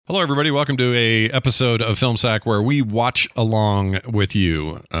Hello, everybody. Welcome to a episode of Film Sack where we watch along with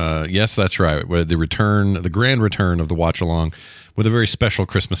you. Yes, that's right. The grand return of the watch along with a very special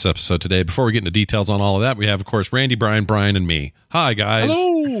Christmas episode today. Before we get into details on all of that, we have, of course, Randy, Brian, and me. Hi, guys.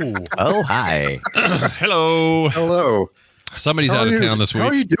 Hello. Oh, hi. Hello. Hello. Somebody's out of town this week. How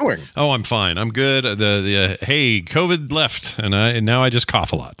are you doing? Oh, I'm fine. I'm good. Hey, COVID left, and now I just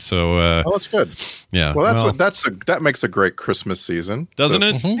cough a lot. So, that's good. Yeah. Well, that makes a great Christmas season, doesn't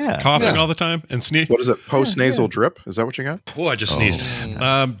it? Mm-hmm. Yeah. Coughing all the time and sneeze. What is it? Post nasal drip? Is that what you got? Oh, I just sneezed.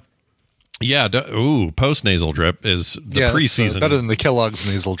 Yeah. Post nasal drip is the preseason. Better than the Kellogg's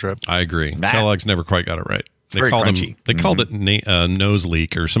nasal drip. I agree. Kellogg's never quite got it right. They called it nose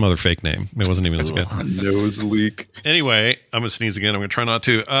leak or some other fake name. It wasn't even as good. Nose leak. Anyway, I'm going to sneeze again. I'm going to try not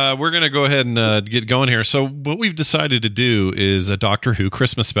to. We're going to go ahead and get going here. So what we've decided to do is a Doctor Who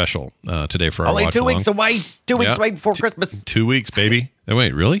Christmas special today for our Only watch 2 along. weeks away. 2 weeks away before Christmas. 2 weeks, baby. Oh,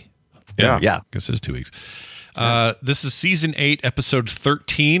 wait, really? Yeah. This is 2 weeks. This is season 8, episode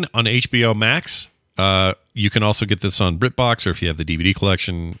 13 on HBO Max. You can also get this on BritBox, or if you have the DVD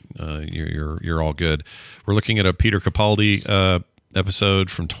collection, you're all good. We're looking at a Peter Capaldi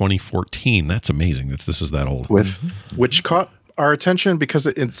episode from 2014. That's amazing that this is that old. Which caught our attention because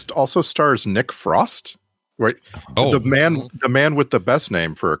it also stars Nick Frost, right? Oh, the man with the best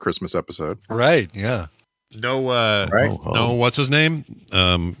name for a Christmas episode. Right, yeah. No, right? No, what's his name?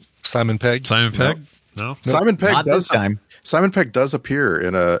 Simon Pegg. Simon Pegg? No. Simon Pegg Not does this time. Simon Pegg does appear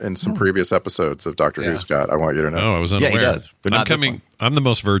in some previous episodes of Doctor Who, Scott. I want you to know. Oh, I was unaware. Yeah, he does, but not this one. I'm the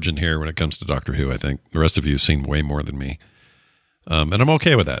most virgin here when it comes to Doctor Who, I think. The rest of you have seen way more than me. And I'm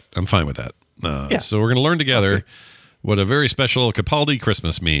okay with that. I'm fine with that. So we're going to learn together what a very special Capaldi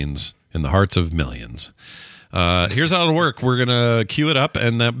Christmas means in the hearts of millions. Here's how it'll work. We're going to cue it up,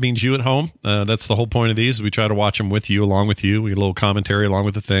 and that means you at home. That's the whole point of these. We try to watch them with you, along with you. We get a little commentary along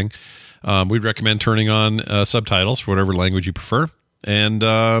with the thing. We'd recommend turning on subtitles for whatever language you prefer, and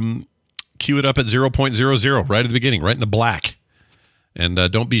cue it up at 0.00 right at the beginning, right in the black. And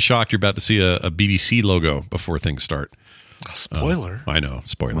don't be shocked you're about to see a BBC logo before things start. Spoiler. I know.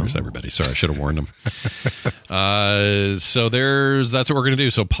 Spoilers, everybody. Sorry, I should have warned them. So that's what we're going to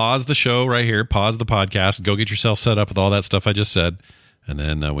do. So pause the show right here. Pause the podcast. Go get yourself set up with all that stuff I just said. And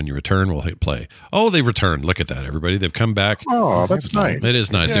then when you return, we'll hit play. Oh, they've returned. Look at that, everybody. They've come back. Oh, that's nice. It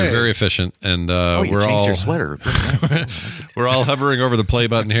is nice. Yay. They're very efficient. And You we're changed all your sweater. we're all hovering over the play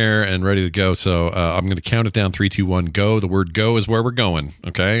button here and ready to go. So I'm going to count it down. 3, 2, 1, go. The word go is where we're going.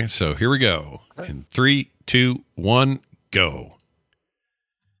 Okay. So here we go. In 3, 2, 1, go.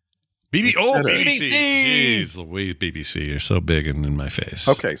 BBC. Jeez Louise, BBC. You're so big and in my face.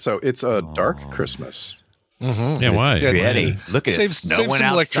 Okay, so it's a dark Christmas. Yeah, why? Yeah, Eddie, look at Save it. some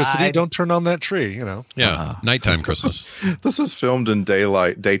electricity. Don't turn on that tree, Yeah, nighttime Christmas. This is filmed in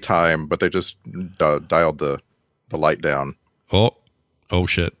daytime, but they just dialed the light down. Oh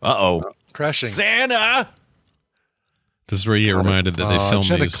shit. Uh-oh. Crashing. Santa! This is where you get reminded that they filmed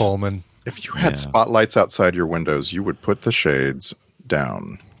Jenna these. Coleman. If you had spotlights outside your windows, you would put the shades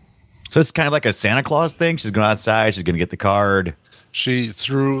down. So it's kind of like a Santa Claus thing. She's going outside. She's going to get the card. She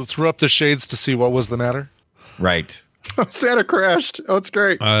threw up the shades to see what was the matter. Right. Santa crashed. Oh, it's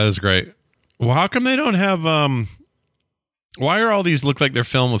great. That's great. Well, how come they don't have why are all these look like they're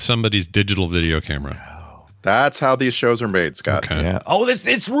filmed with somebody's digital video camera? That's how these shows are made, Scott. Okay. Yeah. Oh,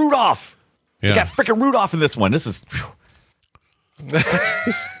 it's Rudolph. Yeah. You got freaking Rudolph in this one. This is...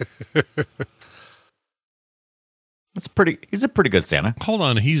 He's a pretty good Santa. Hold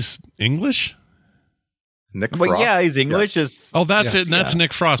on, he's English? Nick Frost. Well, yeah, he's English. Yes. Oh, that's it. And that's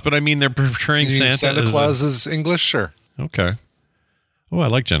Nick Frost, but I mean they're portraying You mean Santa Claus is English? Sure. Okay. Oh, I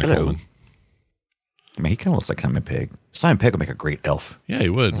like Jenna Coleman. I mean, he kind of looks like Simon Pegg. Simon Pegg would make a great elf. Yeah, he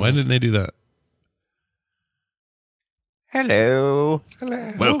would. Why didn't they do that? Hello.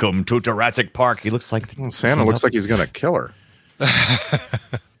 Hello. Welcome to Jurassic Park. He looks like... Santa looks like he's going to kill her.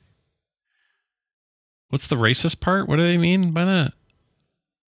 What's the racist part? What do they mean by that?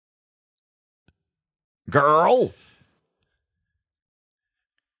 Girl.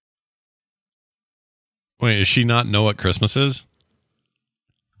 Wait, does she not know what Christmas is?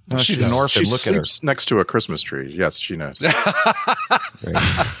 No, She she's an does. orphan. She Look at her. sleeps next to a Christmas tree. Yes, she knows.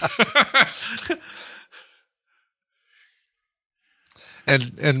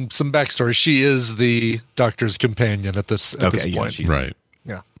 And some backstory. She is the Doctor's companion at this point. she's- Right.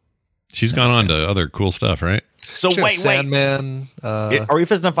 Yeah. She's gone on to other cool stuff, right? So She has wait. Sandman. Are we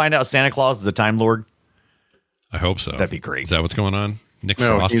supposed to find out Santa Claus is a Time Lord? I hope so. That'd be great. Is that what's going on? Nick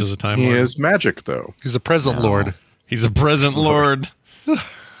No, Frost is a time he lord? is magic, though. He's a present lord. He's a present lord.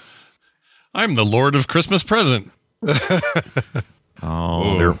 I'm the Lord of Christmas present. Oh,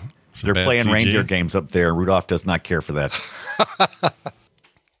 Whoa, they're some bad playing CG. reindeer games up there. Rudolph does not care for that.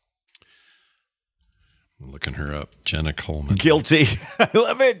 Looking her up. Jenna Coleman. Guilty. I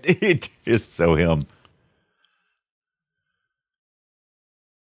love it. It is so him.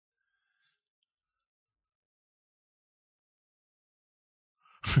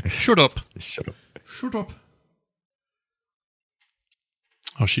 Shut up. Shut up. Shut up.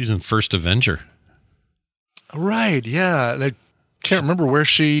 Oh, she's in First Avenger. Right. Yeah. And I can't remember where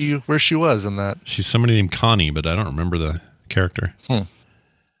she was in that. She's somebody named Connie, but I don't remember the character. That's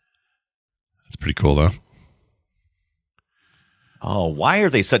pretty cool, though. Oh, why are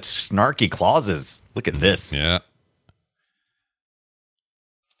they such snarky clauses? Look at this. Yeah.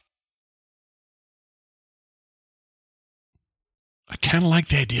 I kind of like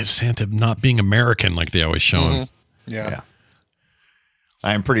the idea of Santa not being American like they always show him. Yeah.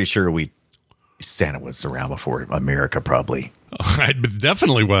 I'm pretty sure Santa was around before America, probably. It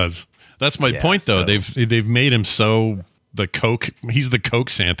definitely was. That's my point, though. So- They've made him so the Coke. He's the Coke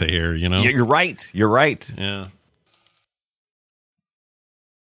Santa here, you know? Yeah, you're right. You're right. Yeah.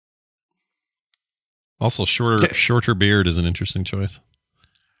 Also, shorter beard is an interesting choice.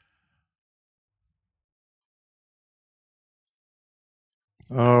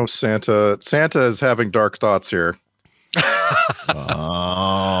 Oh, Santa is having dark thoughts here.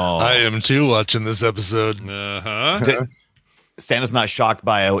 Oh. I am too watching this episode. Uh-huh. Santa's not shocked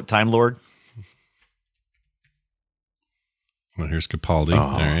by a Time Lord? Well, here's Capaldi. Oh.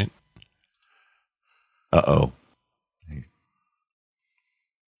 All right. Uh-oh.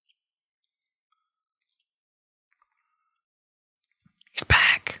 He's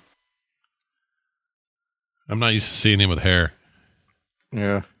back. I'm not used to seeing him with hair.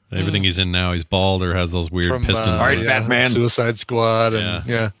 Yeah. Everything he's in now, he's bald or has those weird From pistons. All right, Batman. Suicide Squad. And,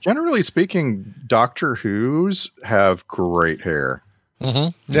 yeah. Generally speaking, Doctor Who's have great hair.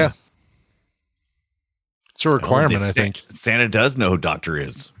 Yeah. It's a requirement, I think. Santa does know who Doctor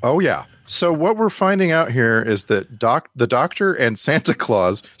is. Oh, yeah. So what we're finding out here is that the Doctor and Santa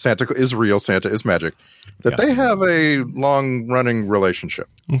Claus, Santa is real, Santa is magic, that they have a long-running relationship.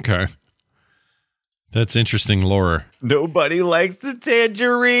 Okay. That's interesting lore. Nobody likes the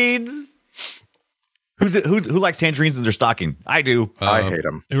tangerines. Who likes tangerines in their stocking? I do. I hate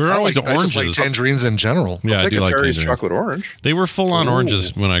them. They were always I oranges. just like tangerines in general. Yeah, I Take do a like Terry's tangerines. chocolate orange. They were full-on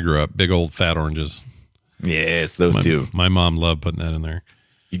oranges when I grew up. Big old fat oranges. Yes, those two. My mom loved putting that in there.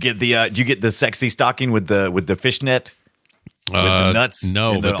 You get the do you get the sexy stocking with the fishnet? With the nuts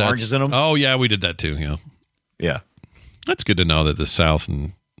no, and but the oranges in them? Oh, yeah, we did that too. Yeah. Yeah. That's good to know that the South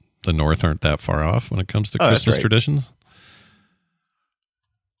and the North aren't that far off when it comes to that's Christmas right. traditions.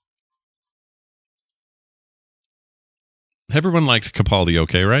 Everyone liked Capaldi,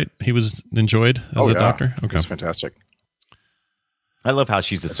 okay, right? He was enjoyed as a doctor? Okay. It's fantastic. I love how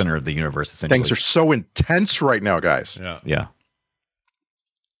she's the center of the universe, essentially. Things are so intense right now, guys. Yeah. Yeah.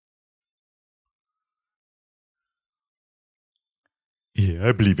 Yeah,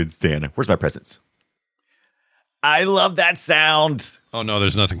 I believe in Santa. Where's my presents? I love that sound. Oh, no,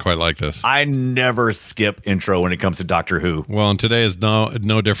 there's nothing quite like this. I never skip intro when it comes to Doctor Who. Well, and today is no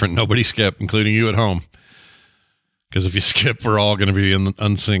different. Nobody skip, including you at home. Because if you skip, we're all going to be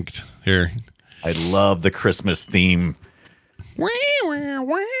unsynced here. I love the Christmas theme.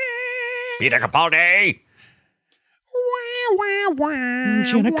 Peter Capaldi.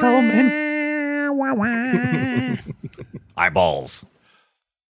 Jenna Coleman. Eyeballs.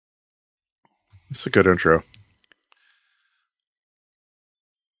 It's a good intro.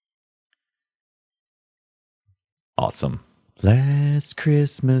 Awesome. Last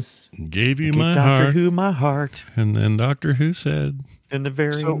Christmas, Gave you gave my Doctor heart. Who my heart. And then Doctor Who said, And the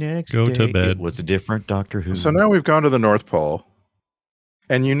very next go day, to bed. it was a different Doctor Who. So now we've gone to the North Pole.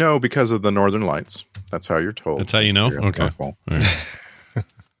 And you know because of the Northern Lights. That's how you're told. That's how you know? You're at the Okay. North Pole. All right.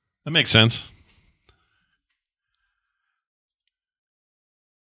 That makes sense.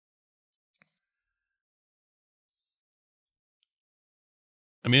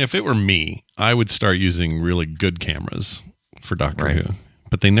 I mean, if it were me, I would start using really good cameras for Doctor Right. Who,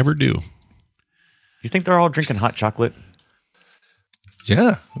 but they never do. You think they're all drinking hot chocolate?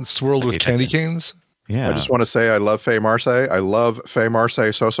 Yeah. It's swirled with hate candy that. canes. Yeah. I just want to say I love Faye Marseille. I love Faye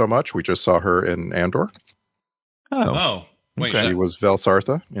Marseille so much. We just saw her in Andor. Oh. Wait, Okay. She was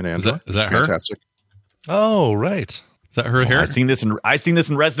Velsartha in Andor. is that her? Fantastic. Oh, right. Is that her hair? I seen this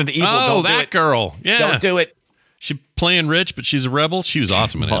in Resident Evil. Oh, Don't do that it. girl. Yeah. Don't do it. She playing rich, but she's a rebel. She was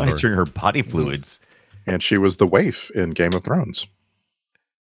awesome in Andor. Monitoring her body fluids. And she was the waif in Game of Thrones.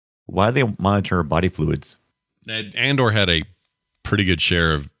 Why do they monitor her body fluids? Andor had a pretty good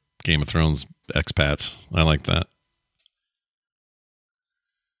share of Game of Thrones expats. I like that.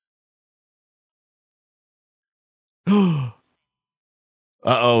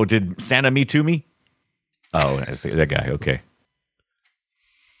 Uh-oh, did Santa me to me? Oh, I see that guy. Okay.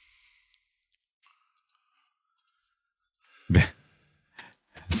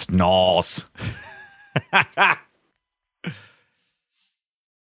 Snalls.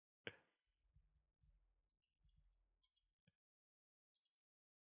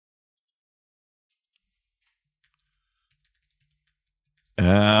 Oh,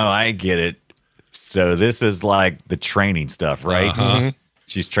 I get it. So this is like the training stuff, right? Uh-huh.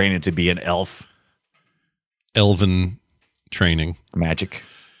 She's training to be an elf. Elven training. Magic.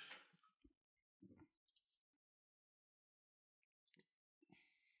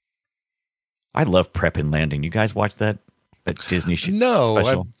 I love Prep and Landing. You guys watch that Disney No,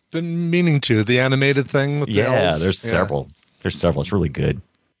 special? I've been meaning to. The animated thing with the elves. There's several. There's several. It's really good,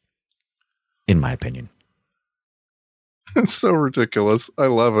 in my opinion. It's so ridiculous. I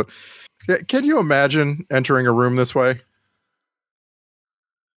love it. Can you imagine entering a room this way?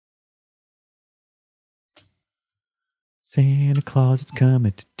 Santa Claus is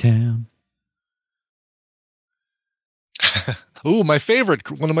coming to town. Ooh, one of my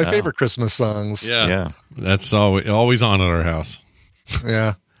favorite Christmas songs. Yeah. That's always on at our house.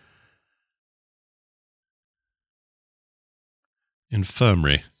 Yeah.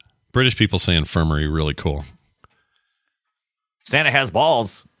 Infirmary. British people say infirmary really cool. Santa has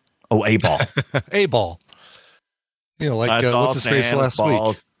balls. Oh, a ball. A ball. You know, like what's his face last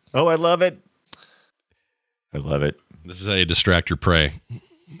week? Oh, I love it. I love it. This is how you distract your prey.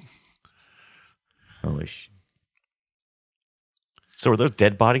 Holy shit. So are those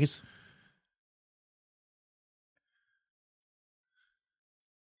dead bodies?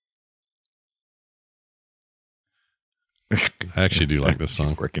 I actually do like this song.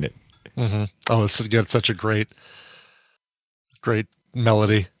 She's working it. Mm-hmm. Oh, it's such a great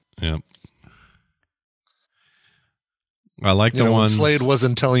melody. Yeah. I like the ones. Slade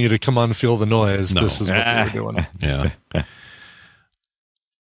wasn't telling you to come on, feel the noise. No. This is what they were doing. Yeah.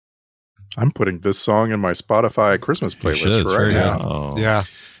 I'm putting this song in my Spotify Christmas You playlist should. It's right very now. good. Oh. Yeah.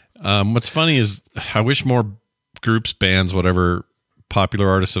 What's funny is I wish more groups, bands, whatever popular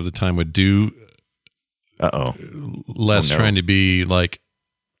artists of the time would do less trying to be like,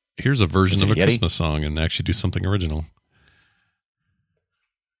 here's a version of a Christmas song and actually do something original.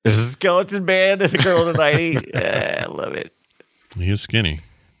 There's a skeleton band and a girl in a nightie. I love it. He is skinny.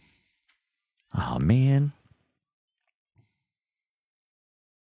 Oh, man.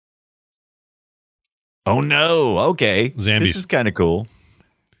 Oh, no. Okay. Zambies. This is kind of cool.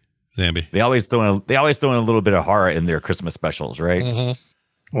 Zambi. They always throw in a little bit of horror in their Christmas specials, right?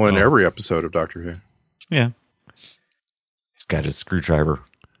 Mm-hmm. Well, in every episode of Doctor Who. Yeah. He's got his screwdriver.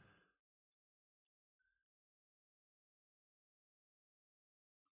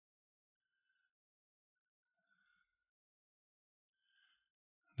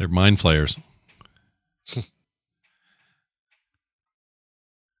 They're mind flayers.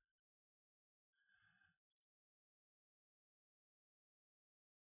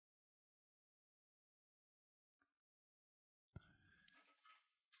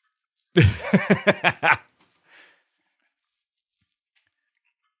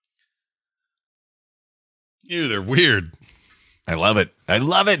 Ew, they're weird. I love it. I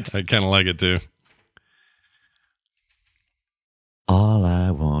love it. I kind of like it too. All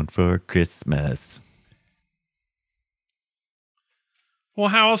I want for Christmas. Well,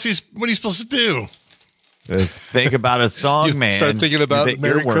 how else? What are you supposed to do? Think about a song, You man. start thinking about You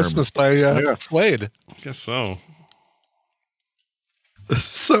Merry earworm. Christmas by Slade. I guess so.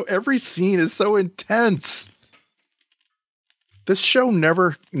 So every scene is so intense. This show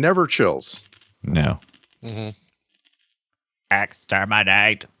never chills. No. Mm-hmm.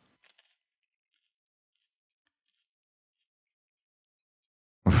 Exterminate.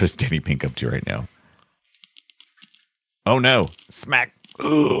 What is Danny Pink up to right now? Oh no. Smack.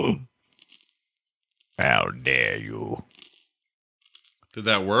 Ugh. How dare you? Did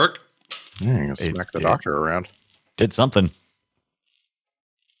that work? Yeah, you're gonna smack the doctor around. Did something.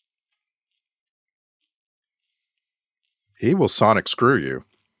 He will sonic screw you.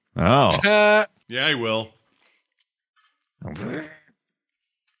 Oh. Yeah, I will.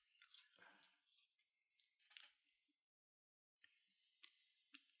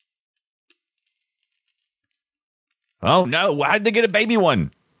 Oh no. Why'd they get a baby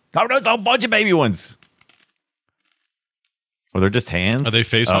one? Oh no, it's a bunch of baby ones. Well, they're just hands. Are they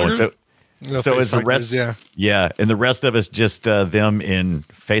face huggers? So is the rest? Yeah, and the rest of us just them in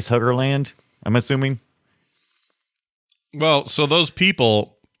face hugger land. I'm assuming. Well, so those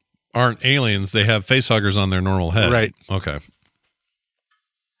people aren't aliens. They have face huggers on their normal head. Right. Okay.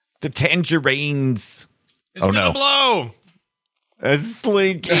 The tangerines. It's gonna blow. A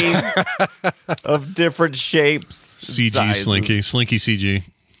slinky of different shapes. CG sizes. Slinky CG.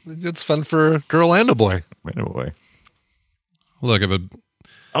 It's fun for a girl and a boy. Anyway. Look, if a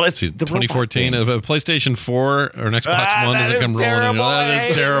it's see, the 2014 robot of a PlayStation 4 or an Xbox One doesn't come rolling in. terrible. That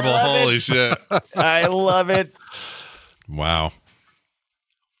is terrible. Holy shit. I love it. Wow.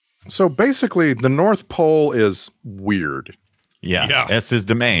 So basically, the North Pole is weird. Yeah. That's his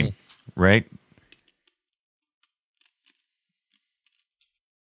domain, right?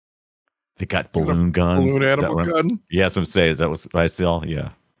 They got balloon guns. Balloon animal gun. Yeah, that's what I'm saying. Is that what I saw? Yeah.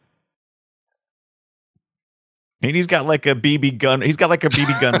 And he's got like a BB gun. He's got like a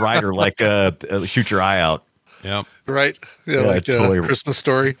BB gun rider, like shoot your eye out. Yep. Right? Yeah, like totally. a Christmas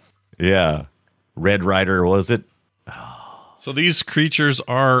Story. Yeah. Red Rider, was it? So these creatures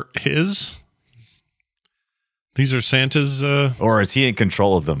are his? These are Santa's? Or is he in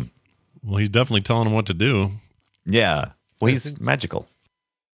control of them? Well, he's definitely telling them what to do. Yeah. Well, he's magical.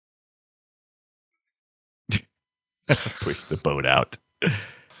 Push the boat out.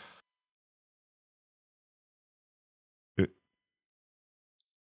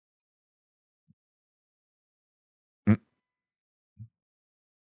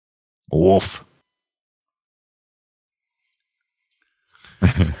 Wolf.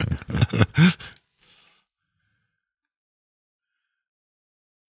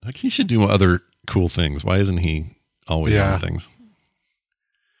 Like he should do other cool things. Why isn't he always on things?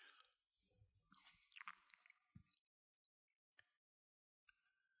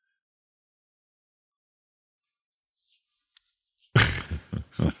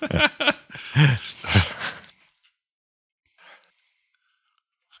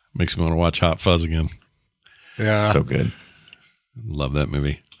 Makes me want to watch Hot Fuzz again. Yeah. So good. Love that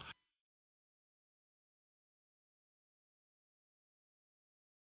movie.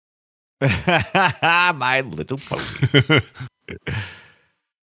 My Little Pony.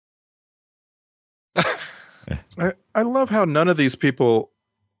 I love how none of these people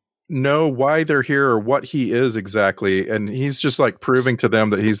know why they're here or what he is exactly, and he's just like proving to them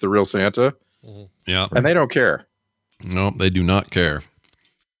that he's the real Santa. Yeah. And they don't care. No, they do not care.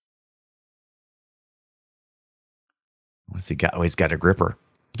 What's he got? Oh, he's got a gripper.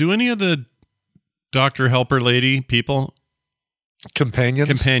 Do any of the doctor helper lady people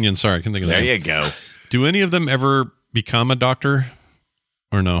Companions? Sorry, I can think of that. There you go. Do any of them ever become a doctor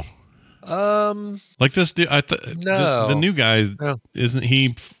or no? Like this dude, No. the new guy, No. isn't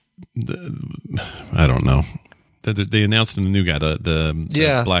he? I don't know. They announced the new guy,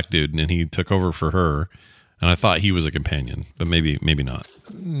 the black dude, and he took over for her. And I thought he was a companion, but maybe not.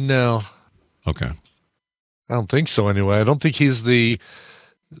 No. Okay. I don't think so anyway. I don't think he's the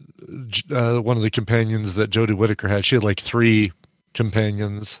one of the companions that Jodie Whittaker had. She had like 3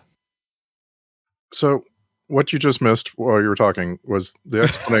 companions. So what you just missed while you were talking was the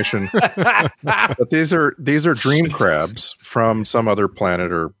explanation that these are dream crabs from some other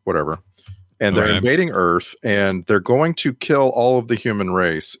planet or whatever. And they're invading Earth, and they're going to kill all of the human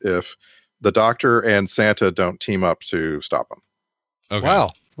race if the Doctor and Santa don't team up to stop them. Okay.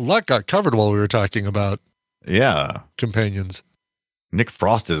 Wow. Well, that got covered while we were talking about companions. Nick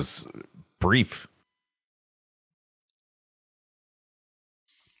Frost is brief.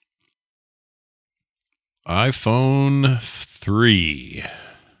 iPhone 3. You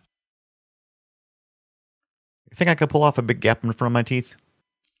think I could pull off a big gap in front of my teeth?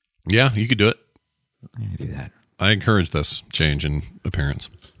 Yeah, you could do it. I'm gonna do that. I encourage this change in appearance.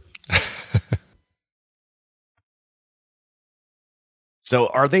 So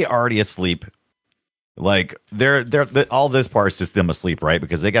are they already asleep? Like they're all this part's just them asleep, right?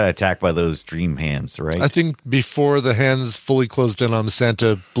 Because they got attacked by those dream hands, right? I think before the hands fully closed in on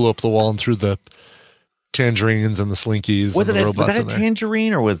Santa, blew up the wall and threw the tangerines and the slinkies was and the robots was that in a there.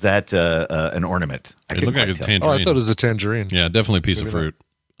 tangerine or was that an ornament? It looked like a tangerine. Oh, I thought it was a tangerine. Yeah, definitely a piece Maybe of fruit.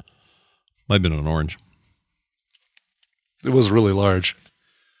 Might have been an orange. It was really large.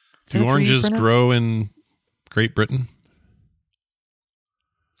 Do oranges grow in Great Britain?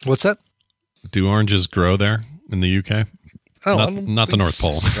 What's that? Do oranges grow there in the UK? Oh, not the North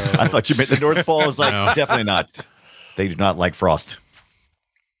Pole. So. I thought you meant the North Pole. Is like No. definitely not. They do not like Frost.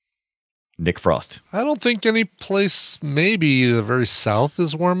 Nick Frost. I don't think any place, maybe the very south,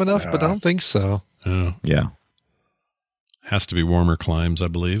 is warm enough, but I don't think so. Oh, Yeah. has to be warmer climes, I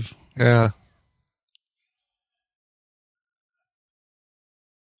believe. Yeah.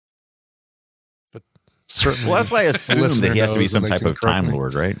 But certainly. Well, that's why I assume listener that he has to be knows some and they type can of correct Time me.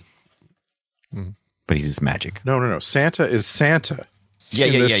 Lord, right? Mhm. But he's just magic. No. Santa is Santa. Yeah,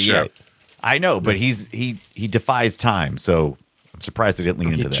 in yeah, this yeah, yeah. show. I know, but he defies time. So I'm surprised they didn't lean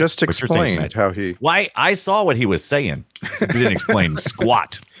He into that. just What you're saying, explained Matt. how he. Why? I saw what he was saying. He didn't explain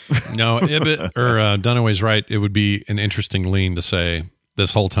squat. No, Ibbett or Dunaway's right. It would be an interesting lean to say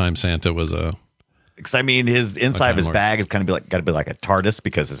this whole time Santa was a. Because I mean, his inside of his Lord. bag is kind of got to be like a TARDIS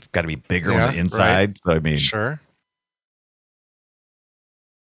because it's got to be bigger Yeah, on the inside. right. So I mean, Sure.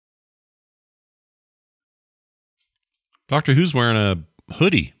 Doctor Who's wearing a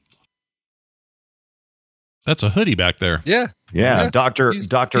hoodie. That's a hoodie back there. Yeah. yeah, Doctor He's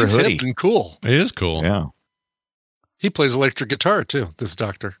Hoodie. hip and cool. It is cool. Yeah, He plays electric guitar too. This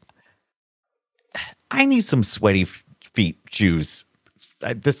doctor. I need some sweaty feet shoes.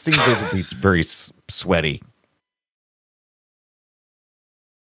 This seems like it's very sweaty.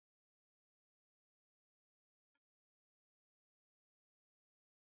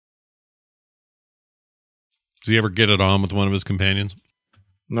 Does he ever get it on with one of his companions?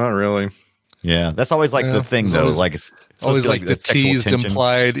 Not really. Yeah, that's always like Yeah, the thing it's though. always- Like it's supposed Always to be like the sexual teased, tension.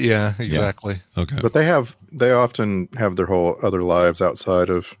 implied. Yeah, exactly. Okay. But they often have their whole other lives outside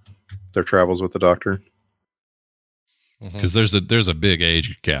of their travels with the Doctor. Because there's a big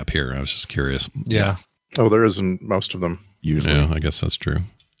age gap here. I was just curious. Yeah. Oh, there is in most of them. Usually, Yeah, I guess that's true.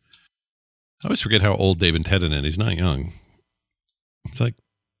 I always forget how old David Tennant is. He's not young. It's like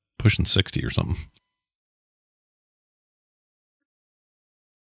pushing 60 or something.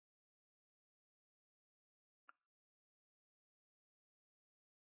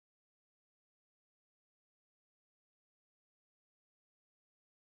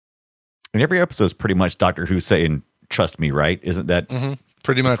 and every episode is pretty much Doctor Who saying, "Trust me," right? Isn't that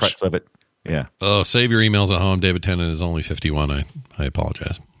Pretty the much. crux of it? Yeah. Oh, save your emails at home. David Tennant is only 51. I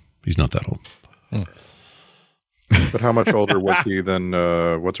apologize. He's not that old. But how much older was he than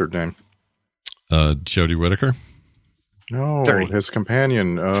what's her name? Jodie Whittaker? No, 30. his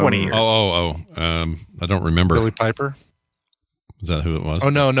companion. 20 years. I don't remember. Billy Piper. Is that who it was? Oh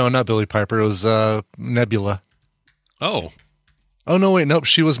no, not Billy Piper. It was Nebula. Oh, Oh no, wait, nope.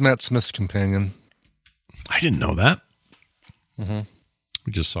 She was Matt Smith's companion. I didn't know that. Mm-hmm.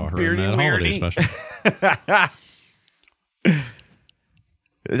 We just saw her Beardy in that holiday Weirdy. special.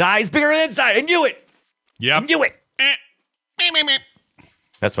 His eyes bigger than inside. I knew it. I Yep. knew it.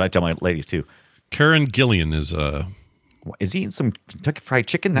 That's what I tell my ladies too. Karen Gillian is Is he eating some Kentucky Fried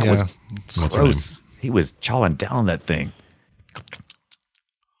Chicken? That Yeah. was What's her gross. He was chawing down on that thing.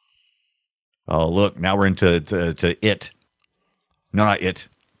 Oh, look! Now we're into to it. No, not it.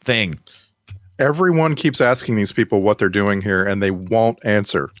 Thing. Everyone keeps asking these people what they're doing here, and they won't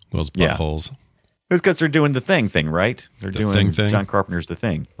answer. those Yeah. buttholes. It's because they're doing the thing, right? They're The doing thing. John Carpenter's The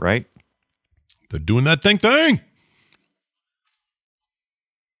Thing, right? They're doing that thing.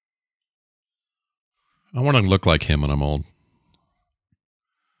 I want to look like him when I'm old.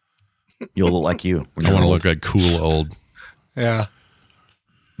 You'll look like you. when I you're want to old. look like cool old. Yeah.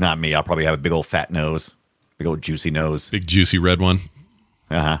 Not me. I'll probably have a big old fat nose, big old juicy nose. Big juicy red one.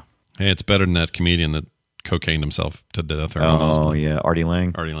 Uh huh. Hey, it's better than that comedian that cocained himself to death. Or Oh yeah, Artie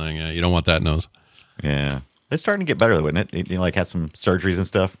Lang. Artie Lang. Yeah, you don't want that nose. Yeah, it's starting to get better, though, isn't it? You like had some surgeries and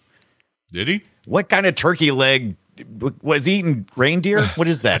stuff. Did he? What kind of turkey leg was he eating? Reindeer? What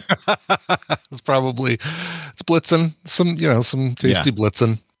is that? It's probably Blitzen. Some tasty Yeah.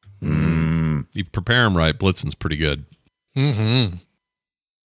 Blitzen. Mm. You prepare him right. Blitzen's pretty good. Mm-hmm.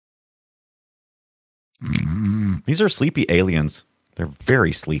 These are sleepy aliens. They're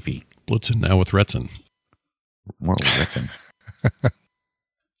very sleepy. Blitzen now with Retzen. More Ritson.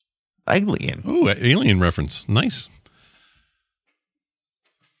 Alien. Ooh, alien reference. Nice.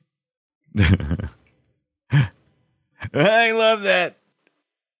 I love that.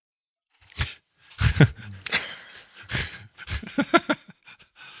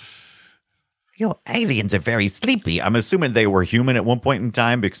 Aliens are very sleepy. I'm assuming they were human at one point in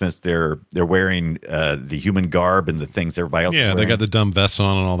time because they're wearing the human garb and the things everybody else. Yeah, is they wearing. got the dumb vests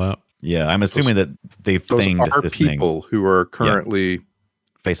on and all that. Yeah, I'm assuming that they've Those thinged are this thing. people who are currently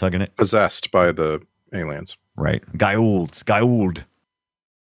Face hugging it. possessed by the aliens. Right. Guy-old.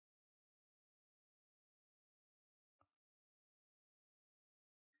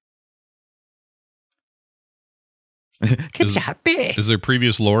 Is- happy. Is there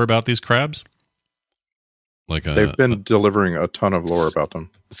previous lore about these crabs? Like They've been delivering a ton of lore about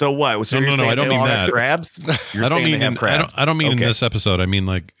them. So what? So No, you're no, saying I don't they mean all have that. crabs? You're I don't saying mean they have in, crabs. I don't mean in Okay. this episode. I mean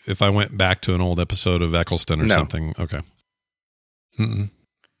like if I went back to an old episode of Eccleston or No. something. Okay. Mm-mm.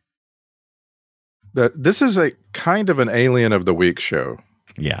 This is a kind of an alien of the week show.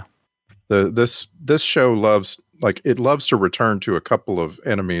 Yeah. This show loves to return to a couple of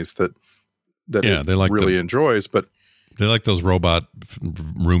enemies that Yeah, it they like really enjoys, but They like those robot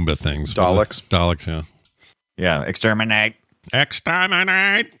Roomba things. Daleks. Daleks, yeah. Yeah. Exterminate.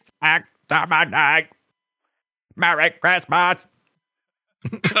 Exterminate. Exterminate. Merry Christmas.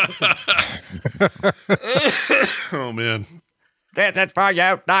 Oh, man. This is for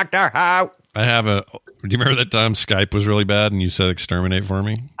you, Dr. Who. I have a... Do you remember that time Skype was really bad and you said exterminate for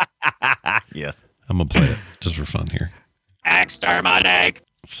me? Yes. I'm going to play it just for fun here. Exterminate.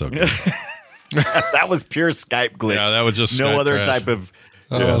 So good. That was pure Skype glitch. Yeah, that was just no Skype other crash. type of...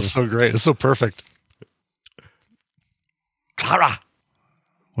 Oh, it's so great. It's so perfect. Clara.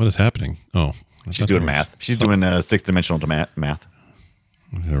 What is happening? Oh. I She's thought doing there was math. She's something- doing sixth-dimensional math.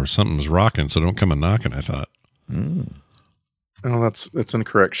 There was something was rocking, so don't come a knocking, I thought. Oh, that's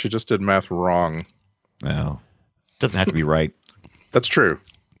incorrect. She just did math wrong. No. Doesn't have to be right. That's true.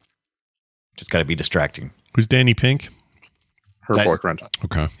 Just got to be distracting. Who's Danny Pink? Her That- boyfriend.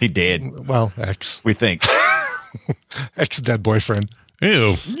 Okay. He did. Well, ex We think. dead boyfriend.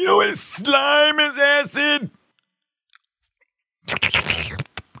 Ew. You is slime is acid.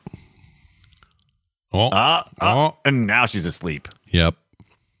 Oh. And now she's asleep. Yep.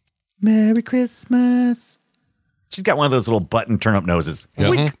 Merry Christmas. She's got one of those little button turn-up noses.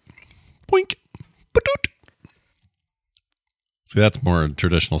 Yep. Boink. Boink. Ba-doot. See, that's more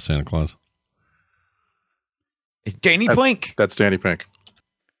traditional Santa Claus. It's Danny Blink. That's Danny Pink.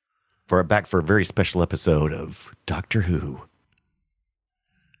 Back for a very special episode of Doctor Who.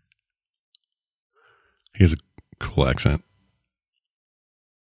 He has a cool accent.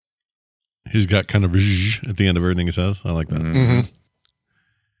 He's got kind of zh at the end of everything he says. I like that. Mm-hmm.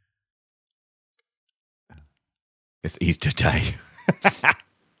 It's Easter Day.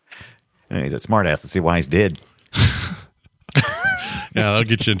 He's a smartass to see why he's dead. Yeah, that'll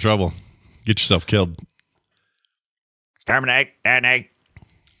get you in trouble. Get yourself killed. Terminate, Danny.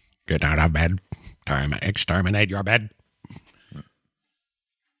 Get out of bed. Time to exterminate your bed.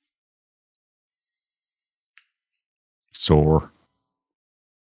 Sore.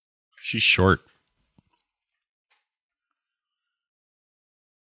 She's short.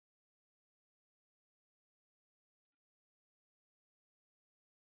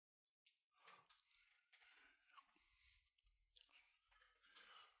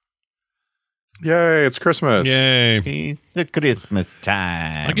 Yay, it's Christmas. Yay. It's a Christmas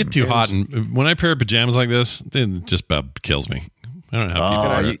time. I get too hot, and when I pair pajamas like this, then it just about kills me. I don't know how people Oh,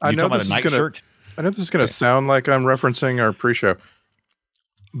 are. you I know talking about this a is night gonna- shirt? I know this is going to sound like I'm referencing our pre-show,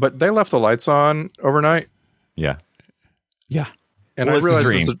 but they left the lights on overnight, Yeah. Yeah. and Well, it's a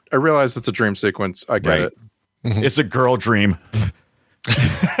dream. I realize it's a dream sequence. I get Right. it. It's a girl dream.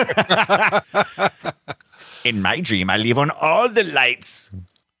 In my dream, I leave on all the lights.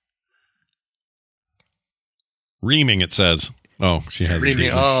 Reaming, it says. Oh, she has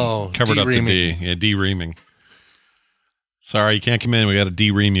Reaming. Oh, covered up the de-reaming. D. Yeah, de-reaming. Sorry, you can't come in. We got to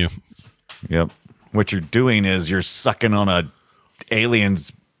de-ream you. Yep. What you're doing is you're sucking on a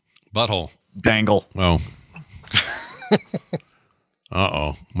alien's Butthole. dangle. Oh.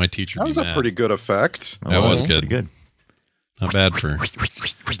 Uh-oh. My teacher That would was be a mad. pretty good effect. That was Pretty good. good. Not bad for...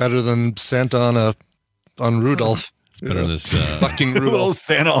 Better than Santa on Rudolph. It's better than this... Fucking Little Rudolph.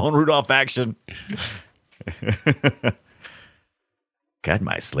 Santa on Rudolph action. Got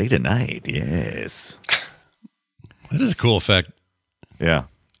my sleigh tonight. Yes. that is a cool effect. Yeah.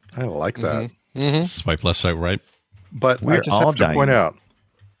 I like that. Swipe left, swipe right. But We're I just all have to dying. point out,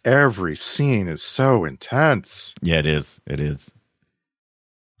 every scene is so intense. Yeah, it is. It is.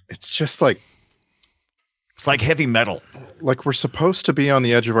 It's just like It's like heavy metal. we're supposed to be on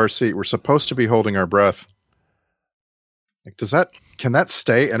the edge of our seat. We're supposed to be holding our breath. Like, can that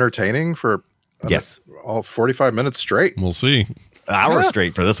stay entertaining for Yes. all 45 minutes straight? We'll see. An hour Yeah.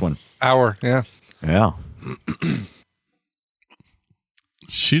 straight for this one. Hour. Yeah. Yeah.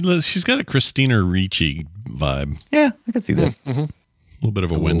 She's got a Christina Ricci vibe. Yeah, I can see that. A little bit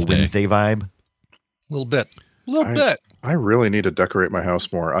of a Little Wednesday. vibe. A little bit. A little bit. I really need to decorate my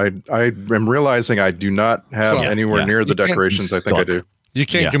house more. I am realizing I do not have Well, anywhere yeah. near the You can't decorations I think I suck. do. You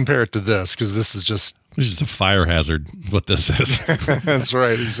can't Yeah. compare it to this because this is just. It's just a fire hazard, what this is. That's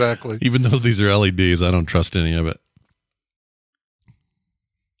right. Exactly. Even though these are LEDs, I don't trust any of it.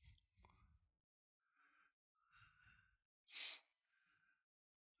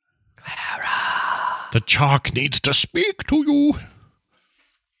 The chalk needs to speak to you.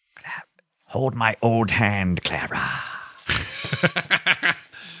 Hold my old hand, Clara.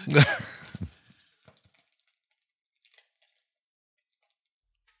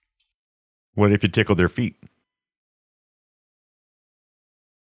 What if you tickle their feet?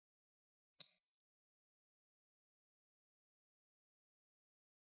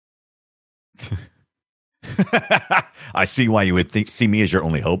 I see why you would see me as your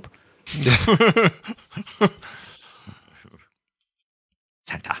only hope.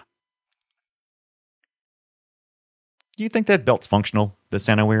 Santa. Do you think that belt's functional that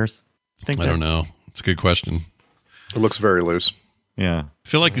Santa wears? I don't know. It's a good question. It looks very loose. Yeah. I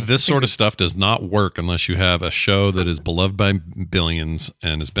feel like this sort of stuff does not work unless you have a show that is beloved by billions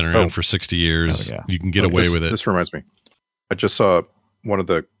and has been around for 60 years. Oh, yeah. You can get away with it. This reminds me. I just saw one of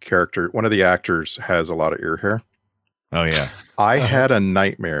the actors has a lot of ear hair. Oh, yeah. I had a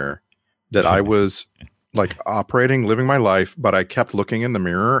nightmare that I was like operating, living my life, but I kept looking in the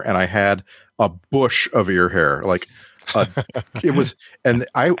mirror and I had a bush of ear hair. Like it was, and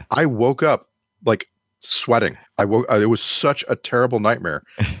I woke up like sweating. It was such a terrible nightmare,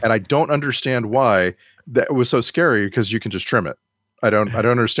 and I don't understand why that was so scary because you can just trim it. I don't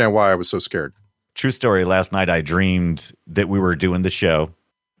understand why I was so scared. True story. Last night I dreamed that we were doing the show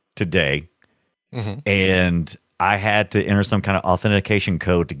today, and I had to enter some kind of authentication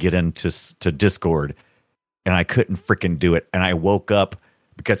code to get into Discord, and I couldn't freaking do it. And I woke up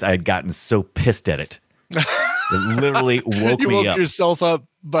because I had gotten so pissed at it. It literally woke you me woke up. yourself up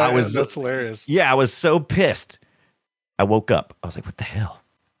that's hilarious. Yeah, I was so pissed. I woke up. I was like, what the hell?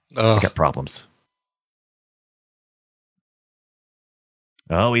 I got problems.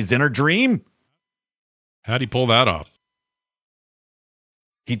 Oh, he's in her dream? How'd he pull that off?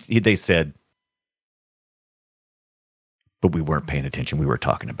 They said, but we weren't paying attention. We were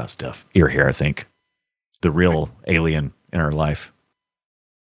talking about stuff. Ear hair, I think. The real alien in our life.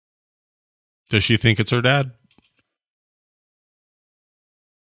 Does she think it's her dad?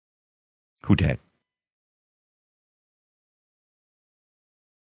 Who dad?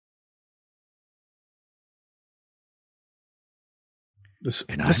 This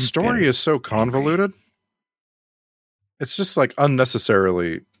story is so convoluted. It's just like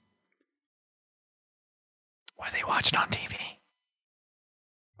unnecessarily. Why are they watching on TV?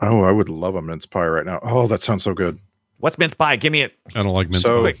 Oh, I would love a mince pie right now. Oh, that sounds so good. What's mince pie? Give me it. I don't like mince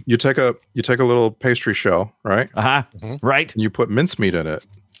So pie. you take a little pastry shell, right? Right. And you put mincemeat in it.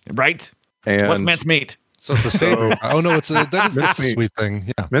 Right. And what's mincemeat? So it's a savory. That's a sweet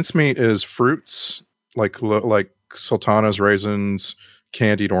thing. Yeah. Mincemeat is fruits like sultanas, raisins,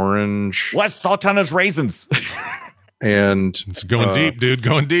 candied orange. What's sultanas raisins? And it's going deep, dude.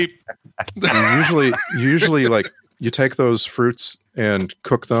 Going deep. Usually like you take those fruits and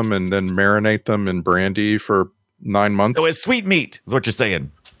cook them and then marinate them in brandy for 9 months. So it's sweet meat, is what you're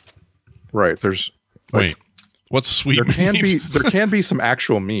saying. Right. There's wait. What's sweet meat? There can be some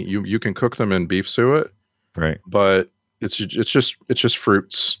actual meat. You can cook them in beef suet. Right. But it's just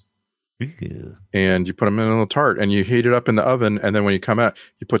fruits. Ew. And you put them in a little tart and you heat it up in the oven, and then when you come out,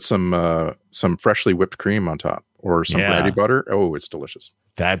 you put some freshly whipped cream on top or some brandy butter. Oh, it's delicious.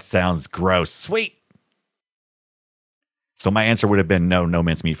 That sounds gross. Sweet. So my answer would have been no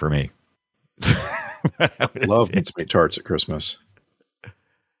mincemeat for me. Love mincemeat tarts at Christmas.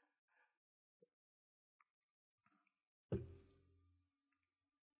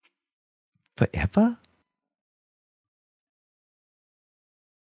 Forever?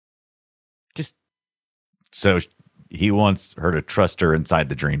 Just so he wants her to trust her inside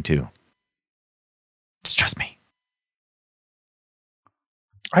the dream too. Just trust me.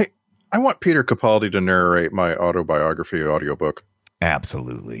 I want Peter Capaldi to narrate my autobiography audiobook.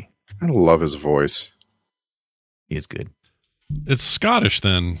 Absolutely. I love his voice. He is good. It's Scottish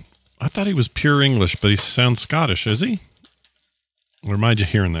then. I thought he was pure English, but he sounds Scottish, is he? Or am I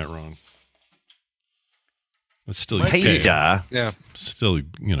just hearing that wrong? It's still UK. Peter. Yeah. Still,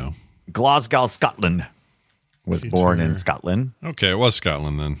 Glasgow, Scotland. Was born in Scotland. Okay, it was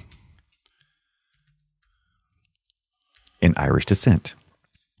Scotland then. In Irish descent.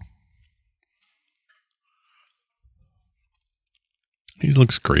 He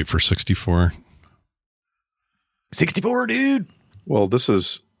looks great for 64. 64, dude. Well, this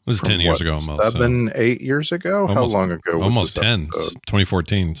is 10 years ago almost. 8 years ago? How long ago was almost this 10. It's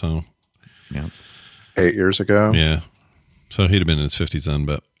 2014, so. Yeah. 8 years ago? Yeah. So he'd have been in his 50s then,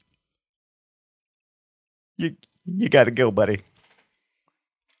 but. You got to go, buddy.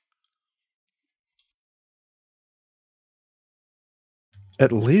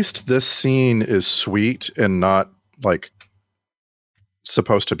 At least this scene is sweet and not like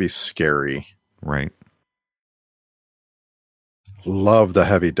supposed to be scary. Right. Love the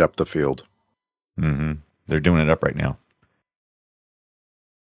heavy depth of field. Mm-hmm. They're doing it up right now.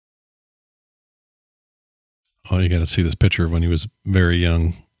 Oh, you got to see this picture of when he was very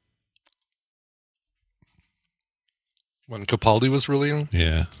young. When Capaldi was really young?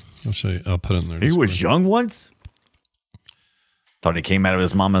 Yeah. I'll show you. I'll put it in there. He was young once? Thought he came out of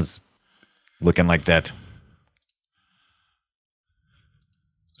his mama's looking like that.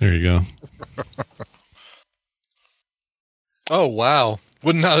 There you go. Oh, wow.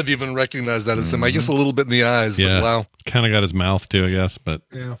 Would not have even recognized that as him. I guess a little bit in the eyes, Yeah. but wow. Kind of got his mouth too, I guess. But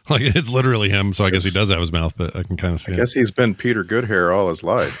Yeah. like it's literally him, so I guess he does have his mouth, but I can kind of see I guess he's been Peter Goodhair all his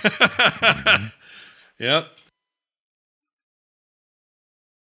life. it. Yep.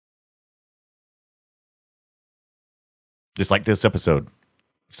 Just like this episode.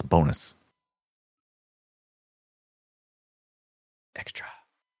 It's a bonus. Extra.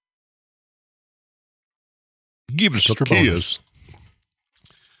 Give us Extra a kiss.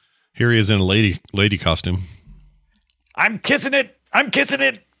 Here he is in a lady costume. I'm kissing it. I'm kissing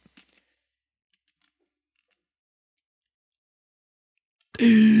it.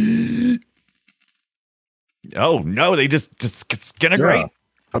 Oh no, they just disintegrate. Yeah.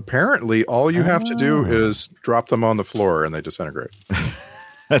 Apparently, all you have to do is drop them on the floor and they disintegrate.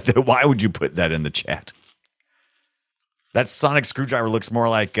 Why would you put that in the chat? That sonic screwdriver looks more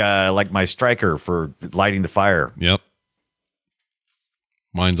like my striker for lighting the fire. Yep.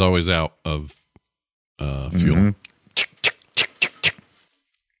 Mine's always out of fuel. Mm-hmm.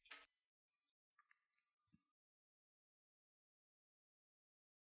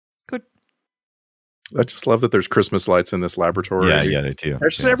 Good. I just love that there's Christmas lights in this laboratory. Yeah, they too.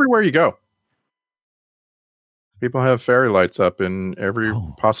 It's just everywhere you go. People have fairy lights up in every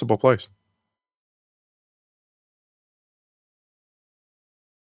possible place.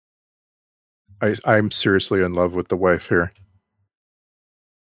 I'm seriously in love with the wife here.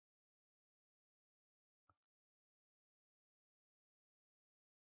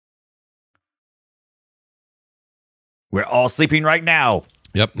 We're all sleeping right now.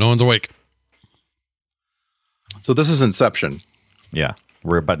 Yep. No one's awake. So this is Inception. Yeah,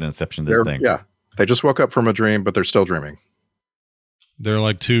 we're about to Inception this thing. Yeah. They just woke up from a dream, but they're still dreaming. They're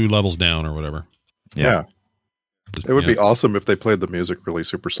like 2 levels down or whatever. Yeah. It would be awesome if they played the music really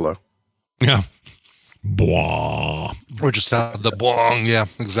super slow. Yeah. Blah. Or just have the bong. Yeah,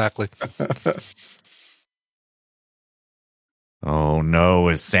 exactly. Oh no,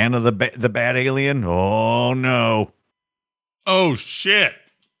 is Santa the bad alien? Oh no. Oh shit.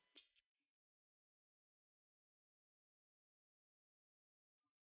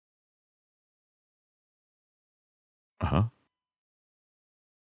 Uh-huh.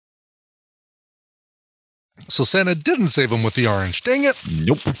 So Santa didn't save him with the orange. Dang it.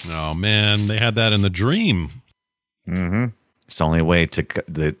 Nope. Oh man, they had that in the dream. Mm-hmm. It's the only way to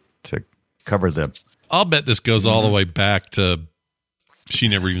cover the. I'll bet this goes all the way back to she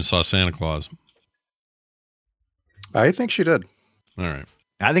never even saw Santa Claus. I think she did. All right.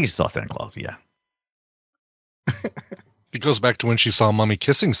 I think she saw Santa Claus. Yeah. It goes back to when she saw Mommy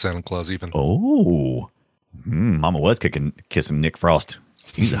kissing Santa Claus even. Oh. Mama was kissing Nick Frost.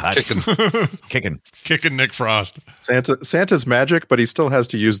 He's a hot kicking Nick Frost. Santa's magic, but he still has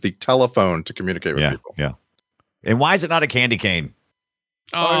to use the telephone to communicate with people. Yeah. And why is it not a candy cane?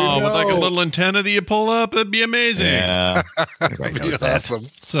 Oh, with like a little antenna that you pull up, it'd be amazing. Yeah. Everybody knows that. Awesome.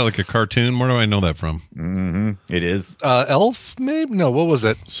 Is that like a cartoon? Where do I know that from? Mm-hmm. It is. Elf, maybe? No, what was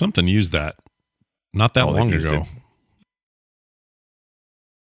it? Something used that. Not that long used ago. it.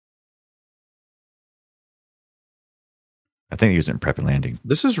 I think he was in Prep and Landing.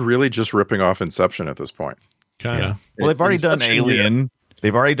 This is really just ripping off Inception at this point. Kind of. Well, they've already done Inception, Alien.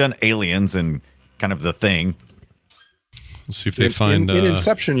 They've already done Aliens and kind of the thing. Let's see if they find. In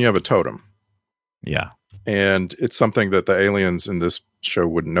Inception, you have a totem. Yeah. And it's something that the aliens in this show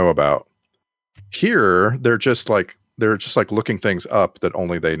wouldn't know about. Here, they're just like looking things up that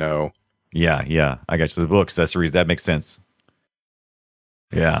only they know. Yeah. I got you the books. That's the reason. That makes sense.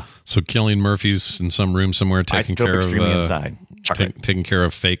 Yeah. So Killian Murphy's in some room somewhere taking care of inside. taking care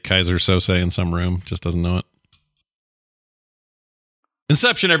of fake Kaiser Sose in some room. Just doesn't know it.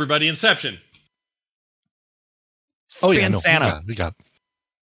 Inception, everybody! Inception. Oh yeah, no, Santa we got.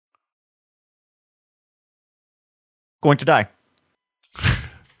 going to die.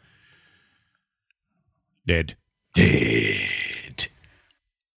 Dead.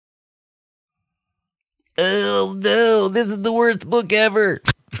 Oh no, this is the worst book ever.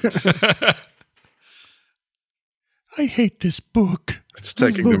 I hate this book. It's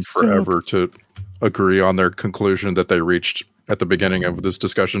taking them forever to agree on their conclusion that they reached at the beginning of this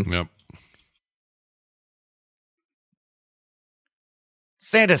discussion. Yep.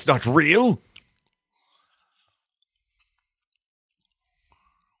 Santa's not real.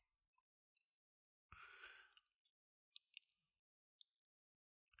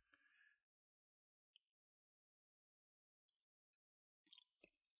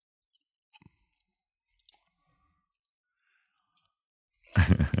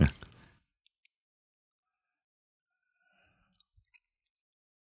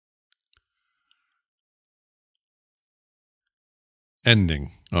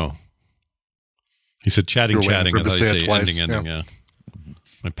 Ending. Oh. He said chatting. I thought he said ending. Yeah.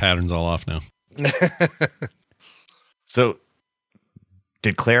 My pattern's all off now. So,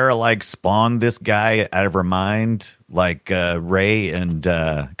 did Clara like spawn this guy out of her mind, like Ray and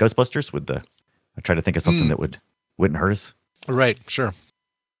Ghostbusters? I try to think of something that wouldn't hurt us. Right. Sure.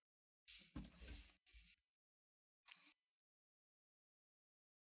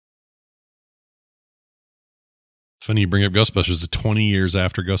 Funny you bring up Ghostbusters. It's 20 years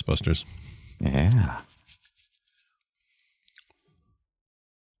after Ghostbusters. Yeah.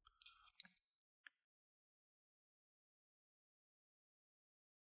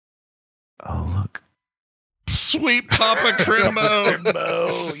 Oh, look. Sweet Papa Crimbo.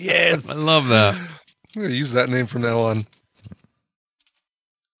 Crimbo, yes. I love that. I'm going to use that name from now on.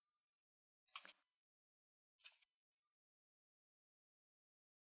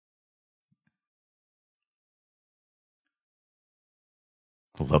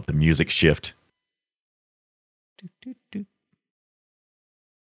 I love the music shift.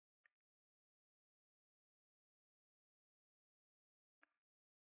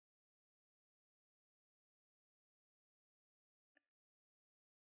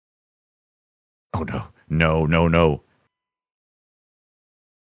 Oh, no. No, no, no.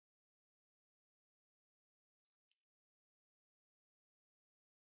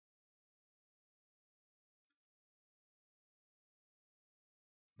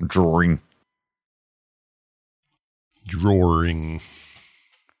 Drawing.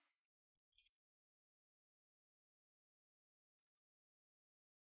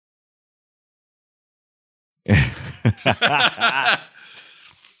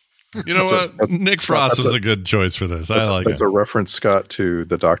 You know what? Nick Frost was a good choice for this. I like it. It's a reference, Scott, to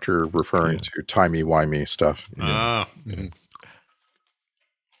the Doctor referring to timey-wimey stuff. Ah. Mm-hmm.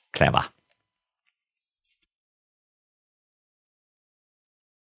 Clever.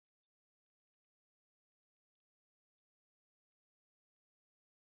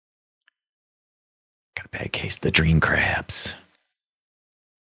 Got a bad case of the dream crabs.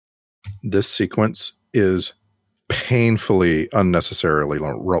 This sequence is painfully unnecessarily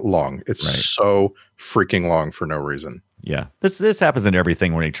long. It's so freaking long for no reason. Yeah. This happens in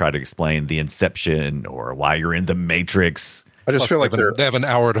everything when they try to explain the Inception or why you're in the Matrix. I just feel like they have an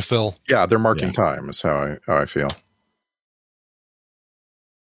hour to fill. Yeah, they're marking time is how I feel.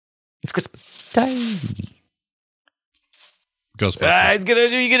 It's Christmas time. Ghostbusters.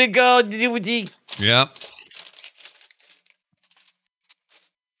 You're gonna go. Yeah.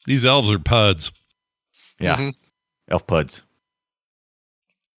 These elves are puds. Yeah. Mm-hmm. Elf puds.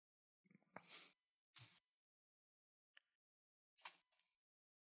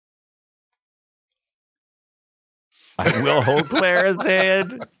 I will hold Clara's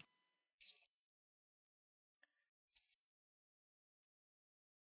hand.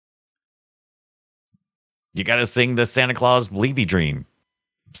 You got to sing the Santa Claus Levy Dream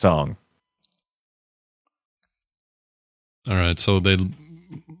song. All right, so they...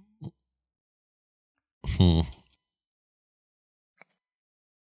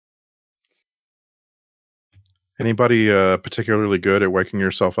 Anybody particularly good at waking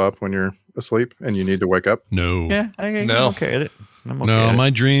yourself up when you're asleep and you need to wake up? No. Yeah, I'm okay at it. No,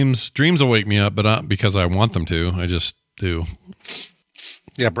 my dreams will wake me up, but not because I want them to. I just do.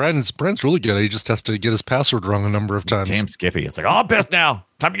 Yeah, Brandon's really good. He just has to get his password wrong a number of times. Damn Skippy. It's like, oh, I'm pissed now.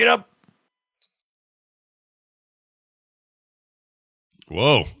 Time to get up.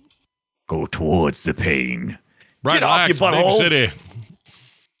 Whoa. Go towards the pain. Right, get off, you buttholes. Big city.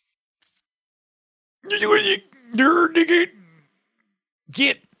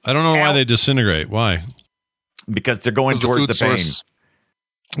 Get I don't know out. why they disintegrate. Why? Because they're going towards the pain.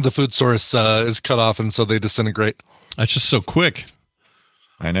 The food source is cut off, and so they disintegrate. That's just so quick.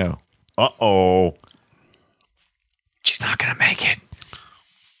 I know. Uh-oh. She's not going to make it.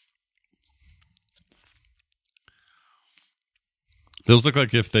 Those look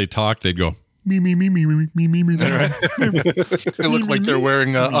like if they talk, they'd go, me, me, me, me, me, me, me, me. They look like they're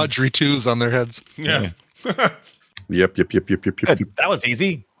wearing Audrey 2s on their heads. Yeah. Yep. That was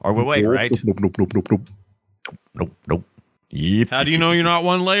easy. Or wait, right? Nope. Yep. How do you know you're not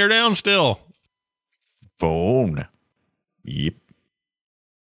one layer down still? Phone. Yep.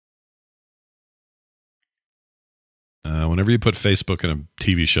 Whenever you put Facebook in a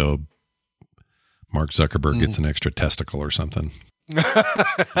TV show, Mark Zuckerberg gets an extra testicle or something.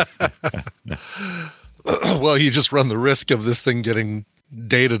 Well, you just run the risk of this thing getting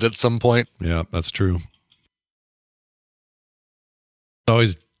dated at some point. Yeah, that's true. It's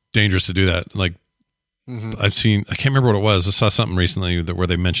always dangerous to do that. Like, I can't remember what it was. I saw something recently where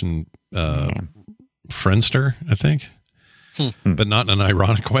they mentioned Friendster, I think. but not in an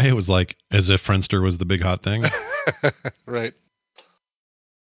ironic way. It was like as if Friendster was the big hot thing. Right.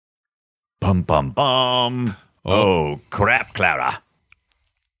 Bum, bum, bum. Oh, crap, Clara.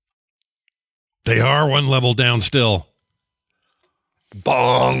 They are one level down still.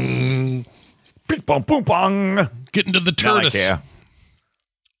 Bong. Bing, bong, boom, bong. Get into the Now I Turtis. care.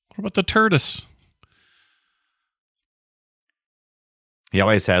 What about the Turtis? He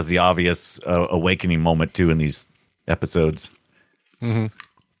always has the obvious awakening moment, too, in these episodes. Mm-hmm.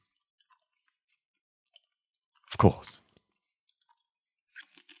 Of course.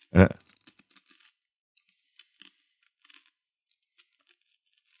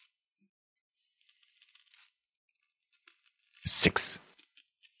 6.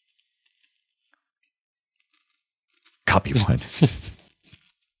 Copy 1.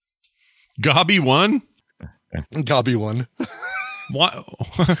 Gobby won? Gobby one. What?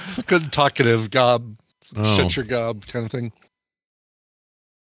 Good talkative gob. Oh. Shut your gob kind of thing.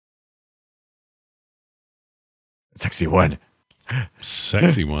 Sexy 1.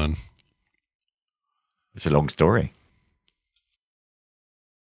 Sexy one. It's a long story.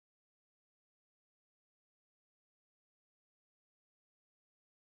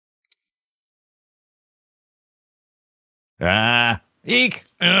 Eek.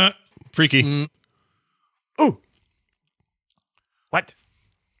 Freaky. Oh. What?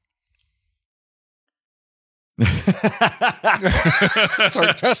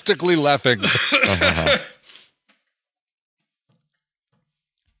 Sarcastically laughing.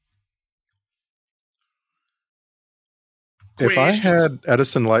 If I had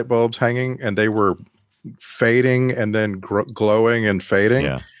Edison light bulbs hanging and they were fading and then glowing and fading,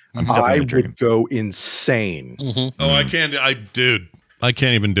 Yeah. I would go insane. Mm-hmm. Oh, I can't. I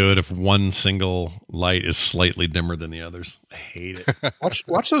can't even do it if one single light is slightly dimmer than the others. I hate it.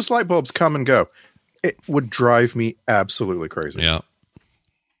 Watch those light bulbs come and go. It would drive me absolutely crazy. Yeah.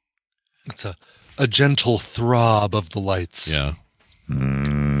 It's a gentle throb of the lights. Yeah.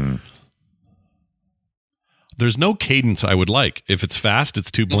 There's no cadence I would like. If it's fast,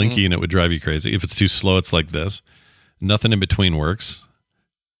 it's too blinky and it would drive you crazy. If it's too slow, it's like this. Nothing in between works.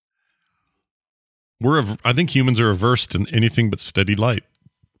 I think humans are averse to anything but steady light.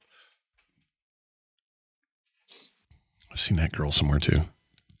 I've seen that girl somewhere too.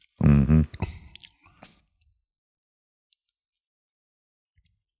 Mm-hmm.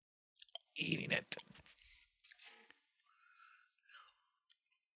 Eating it.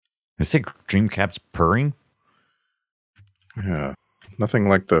 Is it Dreamcap's purring? Yeah. Nothing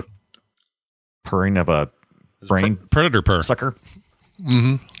like the Purring of a brain Predator purr. sucker?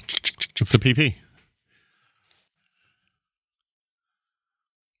 Mm-hmm. It's a PP.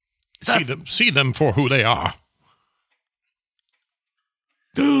 See them for who they are.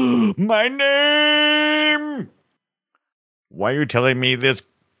 My name! Why are you telling me this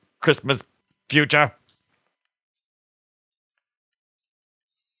Christmas future?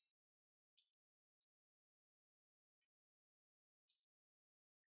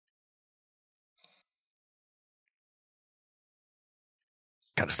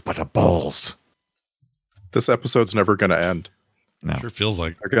 Gotta spot the balls. this episode's never going to end. No. Sure feels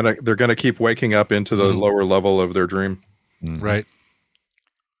like. They're gonna keep waking up into the lower level of their dream. Right.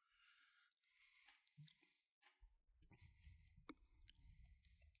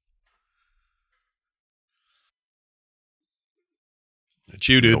 It's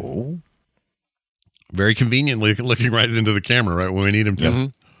you, dude. No. Very conveniently looking right into the camera right when we need him to. Mm-hmm.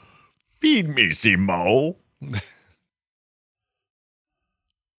 Feed me, Simo.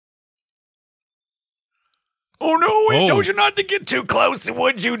 Oh no, I told you not to get too close.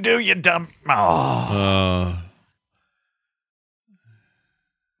 What'd you do, you dumb? Oh,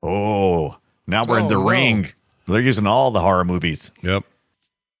 now we're in the ring. They're using all the horror movies. Yep.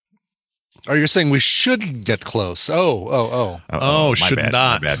 Oh, you're saying we shouldn't get close. Oh. Oh, my should bad,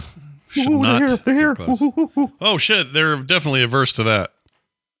 not. my bad. Should Ooh, not. they're here. get close. Oh, shit. They're definitely averse to that.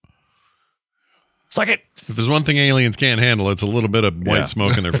 Suck it. If there's one thing aliens can't handle, it's a little bit of white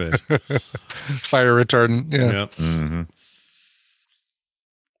smoke in their face. Fire retardant. Yeah. Yep. Mm-hmm.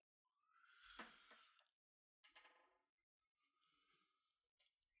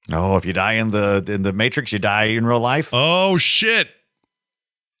 Oh, if you die in the Matrix, you die in real life. Oh, shit.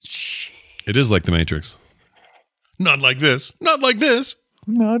 It is like the Matrix. Not like this. Not like this.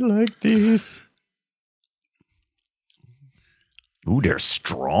 Not like this. Ooh, they're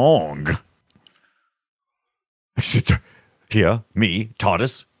strong. Here, me,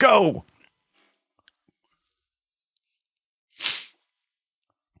 Tortoise, go.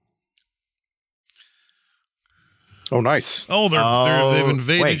 Oh, nice. Oh, they've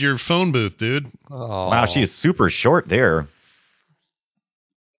invaded wait. your phone booth, dude. Oh. Wow, she is super short there.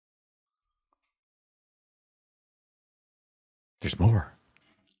 There's more.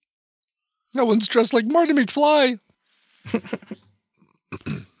 No one's dressed like Marty McFly.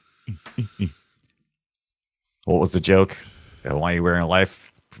 What was the joke? Why are you wearing a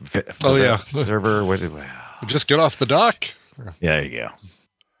life server? What did, Just get off the dock. yeah, there you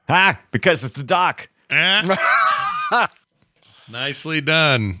go. Because it's the dock. Nicely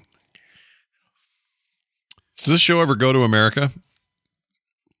done. Does this show ever go to America?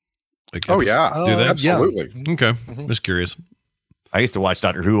 Like, Oh yeah, do they? absolutely. Okay, just curious. I used to watch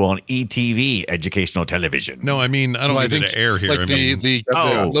Doctor Who on ETV, educational television. No, I mean I don't Well, I need it think, to air here. Like I mean, the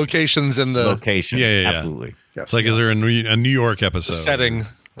That's locations in the Location. Yeah. Absolutely. Yes. it's like, is there a New York episode? setting.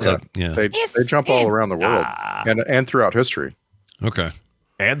 Yeah. Yeah. They jump all around the world and throughout history. Okay.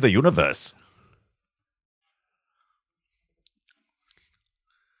 And the universe.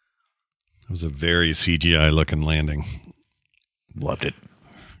 It was a very CGI looking landing. Loved it.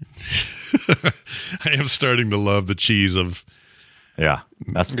 I am starting to love the cheese of Yeah.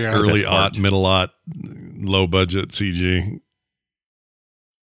 That's the early best part. middle low budget CG.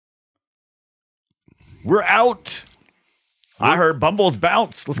 We're out. I heard Bumbles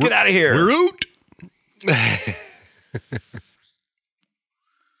bounce. Let's get out of here. We're out.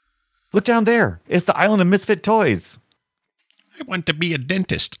 Look down there. It's the island of misfit toys. I want to be a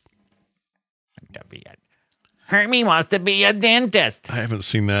dentist. Hermie wants to be a dentist. I haven't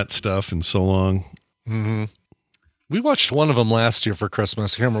seen that stuff in so long. Mm-hmm. We watched one of them last year for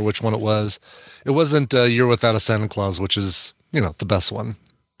Christmas. I can't remember which one it was. It wasn't A Year Without a Santa Claus, which is, the best one.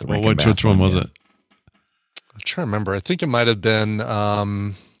 Well, which one was it? I'm trying to remember. I think it might have been.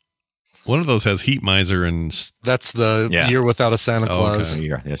 One of those has Heat Miser and. That's the Year Without a Santa Claus. Okay.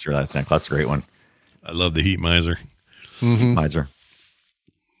 Yes, you're right. Santa Claus is a great one. I love the Heat Miser. Mm-hmm. Miser.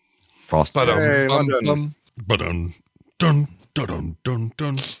 Frost. Hey, London. Dun, dun, dun, dun,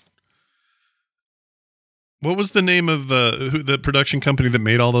 dun. What was the name of the production company that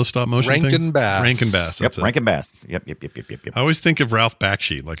made all those stop motion things? Rankin Bass. Rankin Bass. That's it. Rankin Bass. Yep. I always think of Ralph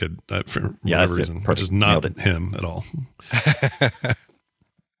Bakshi for whatever reason, which is not him at all.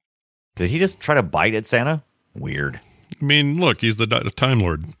 Did he just try to bite at Santa? Weird. I mean, look, he's the Time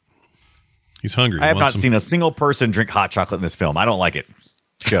Lord. He's hungry. I have not seen a single person drink hot chocolate in this film. I don't like it.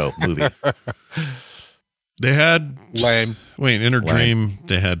 Movie. They had lame. Wait, in her dream,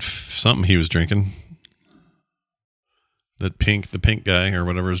 they had something he was drinking. The pink guy or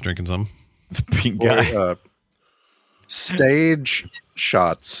whatever was drinking something. The pink guy. Stage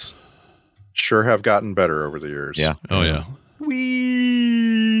shots sure have gotten better over the years. Yeah. Oh yeah.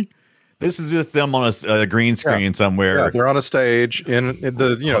 This is just them on a green screen somewhere. Yeah, they're on a stage in the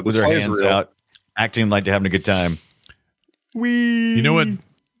the with their hands reel. out, acting like they're having a good time. You know what?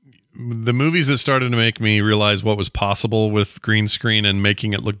 The movies that started to make me realize what was possible with green screen and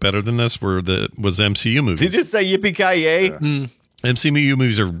making it look better than this was MCU movies. Did you just say yippee-ki-yay? MCU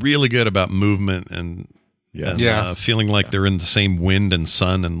movies are really good about movement and feeling like they're in the same wind and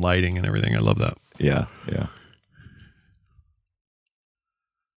sun and lighting and everything. I love that. Yeah.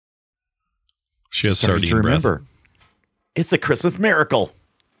 She has sardine breath. Remember, it's the Christmas miracle.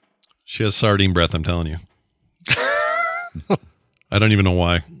 She has sardine breath, I'm telling you. I don't even know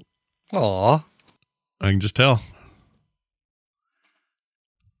why. Aw. I can just tell.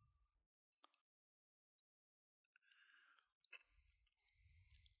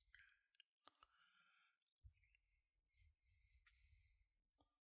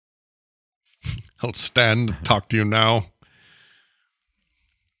 I'll stand and talk to you now.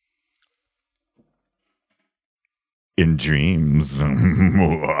 In dreams.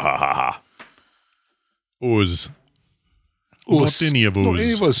 Ooze. Not any of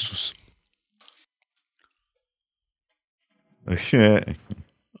ooze. I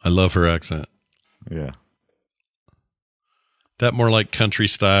love her accent. Yeah. That more like country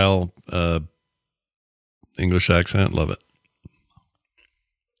style English accent. Love it.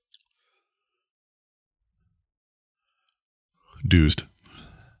 Doozed.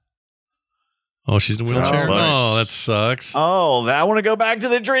 Oh, she's in a wheelchair? Oh, that sucks. Oh, I want to go back to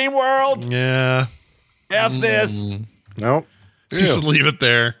the dream world. Yeah. F this. Nope. Just leave it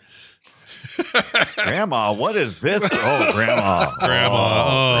there. Grandma, what is this? Oh, Grandma.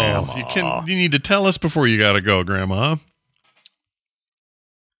 Grandma. Oh, Grandma. You need to tell us before you got to go, Grandma.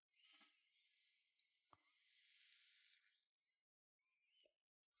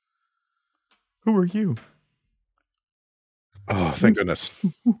 Who are you? Oh, thank goodness.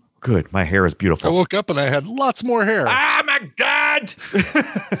 Good. My hair is I beautiful. woke up and I had lots more hair. Ah, my God.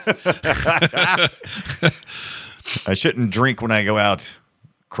 I shouldn't drink when I go out.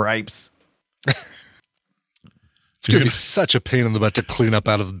 Cripes. It's going to be such a pain in the butt to clean up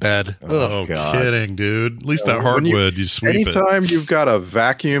out of bed. Oh, kidding, dude. At least that hardwood, you sweep it. Anytime you've got to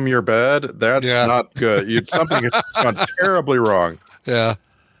vacuum your bed, that's not good. Something has gone terribly wrong. Yeah.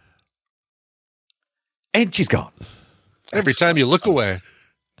 And she's gone. Every time you look away.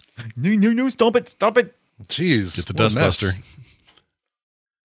 No, stop it. Jeez. Get the dustbuster.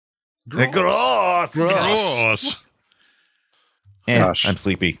 Gross. Gosh. I'm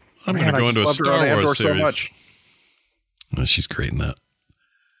sleepy. I'm going to go into a Star Wars series. So much. Oh, she's great in that.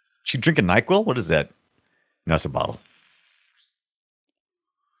 She drinking NyQuil? What is that? No, it's a bottle.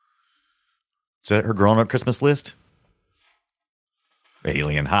 Is that her grown-up Christmas list?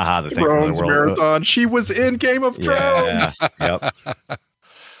 Alien, haha, the thing from the world. Marathon. She was in Game of Thrones. Yep.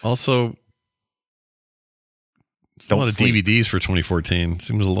 Also, it's a lot of DVDs for 2014.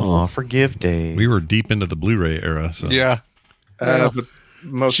 Seems a little. Oh, forgive Dave. We were deep into the Blu-ray era, so yeah. But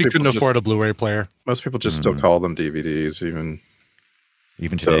she couldn't afford a Blu-ray player. Most people just still call them DVDs, even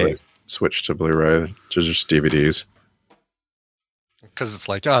today. They switch to Blu-ray to just DVDs. Because it's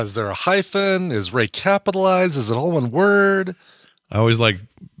like, is there a hyphen? Is Ray capitalized? Is it all one word? I always like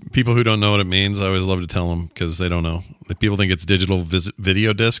people who don't know what it means. I always love to tell them because they don't know. If people think it's digital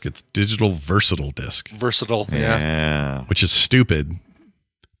video disc. It's digital versatile disc. Versatile, yeah. Which is stupid,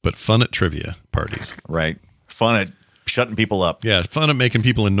 but fun at trivia parties. Right. Fun at shutting people up. Yeah, fun at making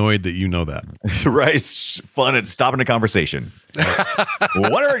people annoyed that you know that. Right. Fun at stopping a conversation.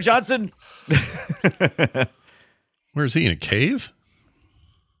 Whatever, Johnson. Where is he, in a cave?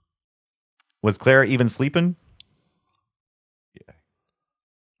 Was Claire even sleeping? Yeah.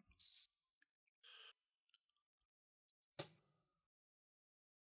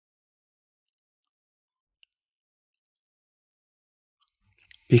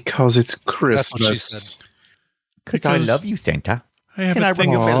 Because it's That's what she Christmas. said. Because I love you, Santa. I have Can I a thing.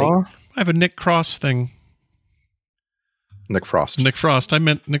 ring your belly? I have a Nick Cross thing. Nick Frost. Nick Frost. I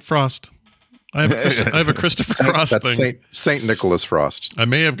meant Nick Frost. I have a Christopher Cross That's thing. Saint Nicholas Frost. I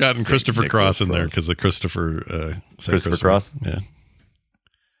may have gotten Saint Christopher Nicholas Cross in there Frost. because of Christopher. Christopher Cross? Yeah.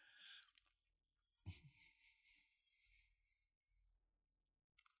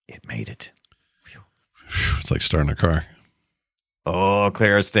 It made it. It's like starting a car. Oh,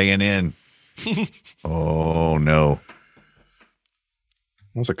 Claire's staying in. Oh, no.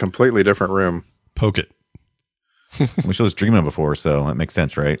 It's a completely different room. Poke it. Well, she was dreaming before, so that makes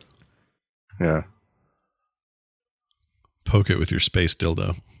sense, right? Yeah. Poke it with your space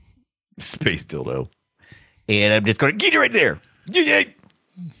dildo. Space dildo. And I'm just going to get you right there.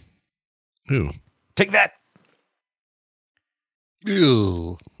 Ooh. Take that.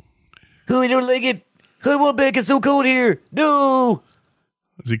 Ew. Oh, I don't like it. I want back. It's so cold here. No.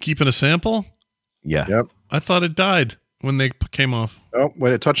 Is he keeping a sample? Yeah. Yep. I thought it died when they came off. Oh,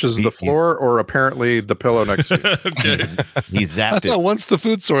 when it touches the floor or apparently the pillow next to you. Okay. He zapped I it. thought once the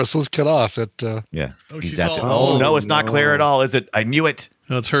food source was cut off, it. Yeah. Oh, He she's zapped it. all- Oh, no, it's not no. Claire at all, is it? I knew it.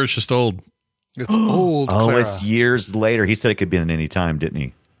 No, it's her. It's just old. It's old. Oh, Clara. it's years later. He said it could be in any time, didn't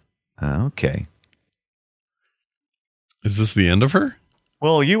he? Okay. Is this the end of her?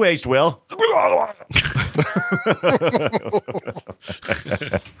 Well, you aged well.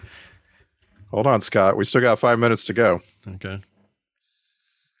 Hold on, Scott. We still got 5 minutes to go. Okay.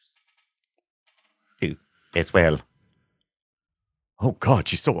 As well. Oh, God,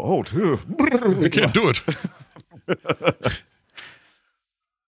 she's so old. I can't do it.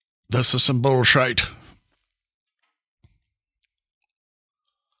 This is some bullshit.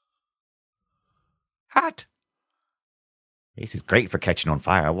 Hot. This is great for catching on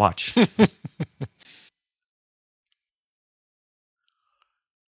fire. Watch.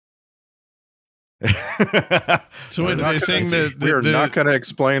 So are they saying that We are not going to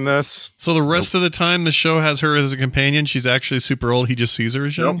explain this. so the rest of the time the show has her as a companion, she's actually super old. He just sees her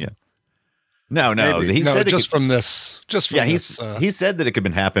as young. Yeah. No. Maybe. He No, said just it could, from this. Just from this. he said that it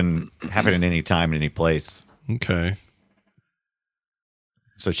could happen any time, any place. Okay.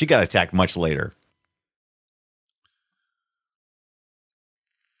 So she got attacked much later.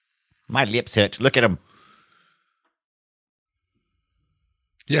 My lips hurt. Look at him.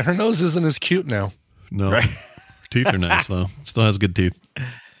 Yeah, her nose isn't as cute now. No. Right? Teeth are nice though. Still has good teeth.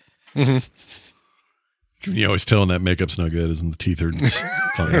 Mhm. You always tell when that makeup's no good, isn't the teeth are just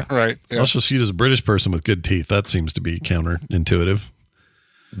fine. Right. Yeah. Also, she's a British person with good teeth. That seems to be counterintuitive.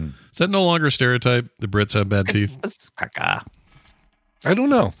 Is that no longer a stereotype? The Brits have bad teeth? I don't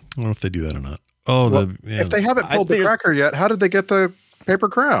know. I don't know if they do that or not. Oh, Well, if they haven't pulled the cracker yet, how did they get the paper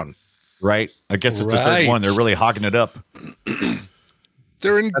crown? Right. I guess it's the third Right. one. They're really hogging it up.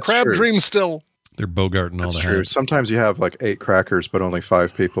 They're in That's crab true. dreams still. They're bogarting all That's the true. heads. Sometimes you have like 8 crackers, but only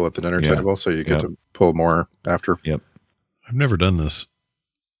 5 people at the dinner table, so you get to pull more after. Yep. I've never done this.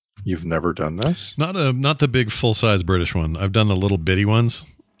 You've never done this? Not the big full size British one. I've done the little bitty ones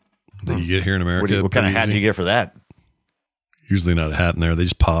that you get here in America. What kind of hat do you get for that? Usually not a hat in there. They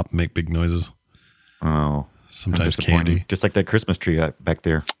just pop, make big noises. Oh, sometimes candy, just like that Christmas tree back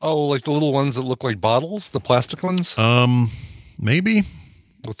there. Oh, like the little ones that look like bottles, the plastic ones. Maybe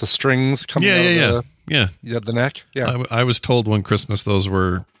with the strings coming out. Yeah. You have the neck. Yeah. I was told one Christmas those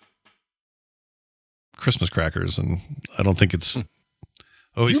were Christmas crackers, and I don't think it's.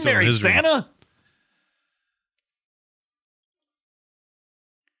 Oh, he's you still in married his room. Santa?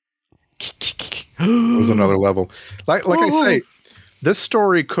 It was another level. Like I say, this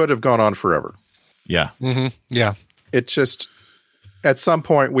story could have gone on forever. Yeah. Mm-hmm. Yeah. It just, at some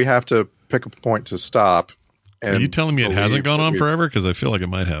point, we have to pick a point to stop. And Are you telling me it hasn't gone on forever? Because I feel like it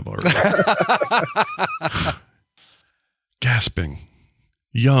might have already. Gasping.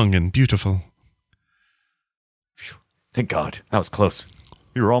 Young and beautiful. Thank God. That was close.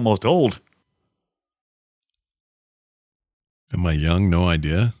 You were almost old. Am I young? No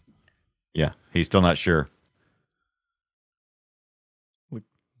idea. Yeah. He's still not sure.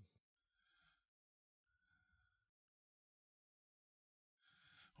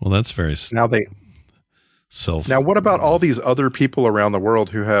 Well, that's very Now what about all these other people around the world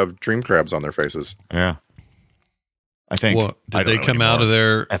who have dream crabs on their faces? Yeah. I think. Well, did they come out of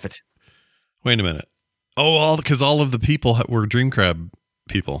their... F it. Wait a minute. Oh, because all of the people were dream crab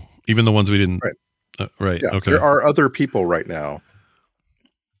people. Even the ones we didn't... Right. Right. Yeah, okay. there are other people right now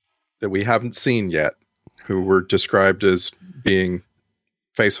that we haven't seen yet who were described as being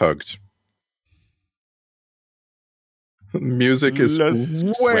face hugged. Music is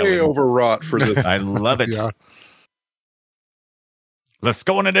way overwrought for this. I love it. Yeah. Let's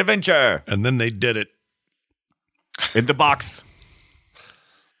go on an adventure. And then they did it. In the box.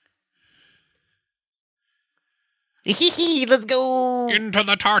 Let's go. Into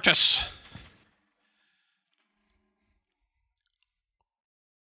the TARDIS.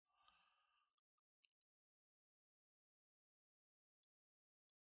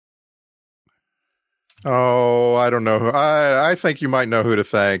 Oh, I don't know. I think you might know who to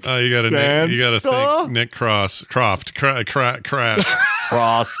thank. Oh, you got to thank Nick Croft. Crossed. Nick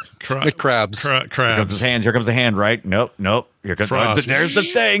Krabs. Here comes his hands. Here comes the hand, right? Nope. Here comes Frost. There's the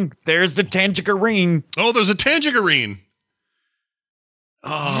thing. There's the tangerine. Oh, there's a tangerine.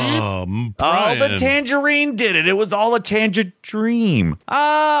 Oh, Brian. Oh, the tangerine did it. It was all a tangerine.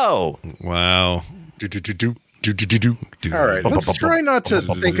 Oh. Wow. All right, let's try not to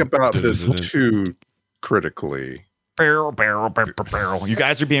think about this too critically. Barrel. You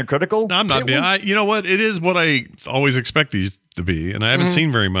guys are being critical? No, I'm not being. You know what? It is what I always expect these to be, and I haven't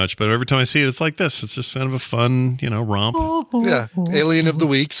seen very much. But every time I see it, it's like this. It's just kind of a fun, romp. Yeah, alien of the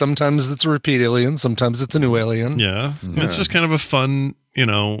week. Sometimes it's a repeat alien. Sometimes it's a new alien. Yeah. It's just kind of a fun,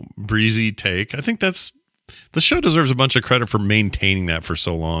 breezy take. I think the show deserves a bunch of credit for maintaining that for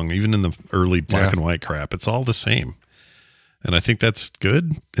so long, even in the early black and white crap. It's all the same, and I think that's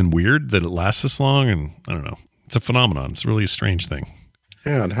good and weird that it lasts this long. And I don't know. It's a phenomenon. It's really a strange thing.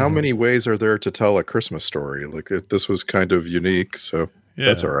 Yeah, and how many ways are there to tell a Christmas story? Like this was kind of unique, so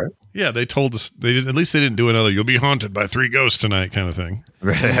that's all right. Yeah, they told us at least they didn't do another "you'll be haunted by 3 ghosts tonight" kind of thing.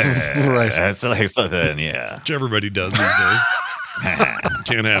 Right. That's like something, yeah. Which everybody does these days.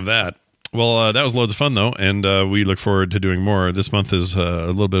 Can't have that. Well, that was loads of fun though, and we look forward to doing more. This month is a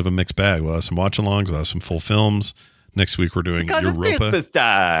little bit of a mixed bag. We'll have some watch-alongs. We'll have some full films. Next week we're doing Because Europa. it's Christmas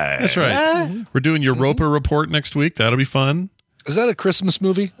time. That's right. We're doing Europa Report next week. That'll be fun. Is that a Christmas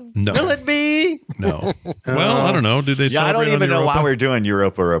movie? No. Will it be? No. Well, I don't know. Do they Yeah, I don't celebrate on even know Europa? why we're doing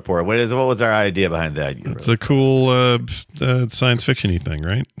Europa Report. What was our idea behind that? It's a cool science fiction-y thing,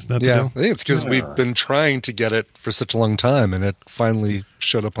 right? Isn't that the Yeah, deal? I think it's because we've been trying to get it for such a long time, and it finally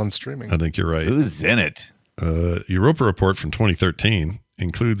showed up on streaming. I think you're right. Who's in it? Europa Report from 2013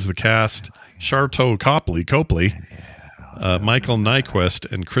 includes the cast Sharto Copley, Michael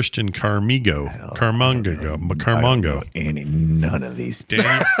Nyquist, and Christian Carmongo. None of these.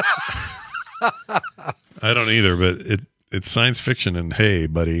 Damn. I don't either, but it's science fiction, and hey,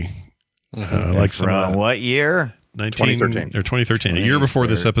 buddy, I like some of From that. what year? 2013, a year before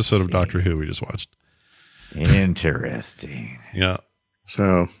this episode of Doctor Who we just watched. Interesting. Yeah.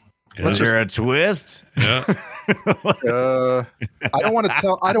 So Is there a twist? Yeah. I don't want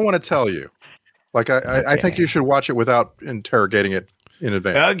to tell you. Like I think you should watch it without interrogating it in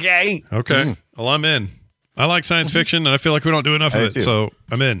advance. Okay. Okay. Well, I'm in. I like science fiction, and I feel like we don't do enough of it, so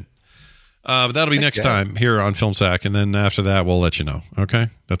I'm in. But that'll be next time here on Film Sack, and then after that, we'll let you know. Okay,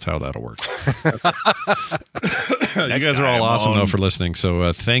 that's how that'll work. You guys are all awesome though for listening.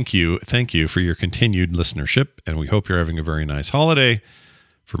 So thank you for your continued listenership, and we hope you're having a very nice holiday.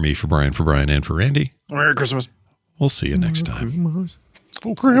 For me, for Brian, and for Randy. Merry Christmas. We'll see you next time.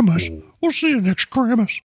 Grandmas. We'll see you next Christmas.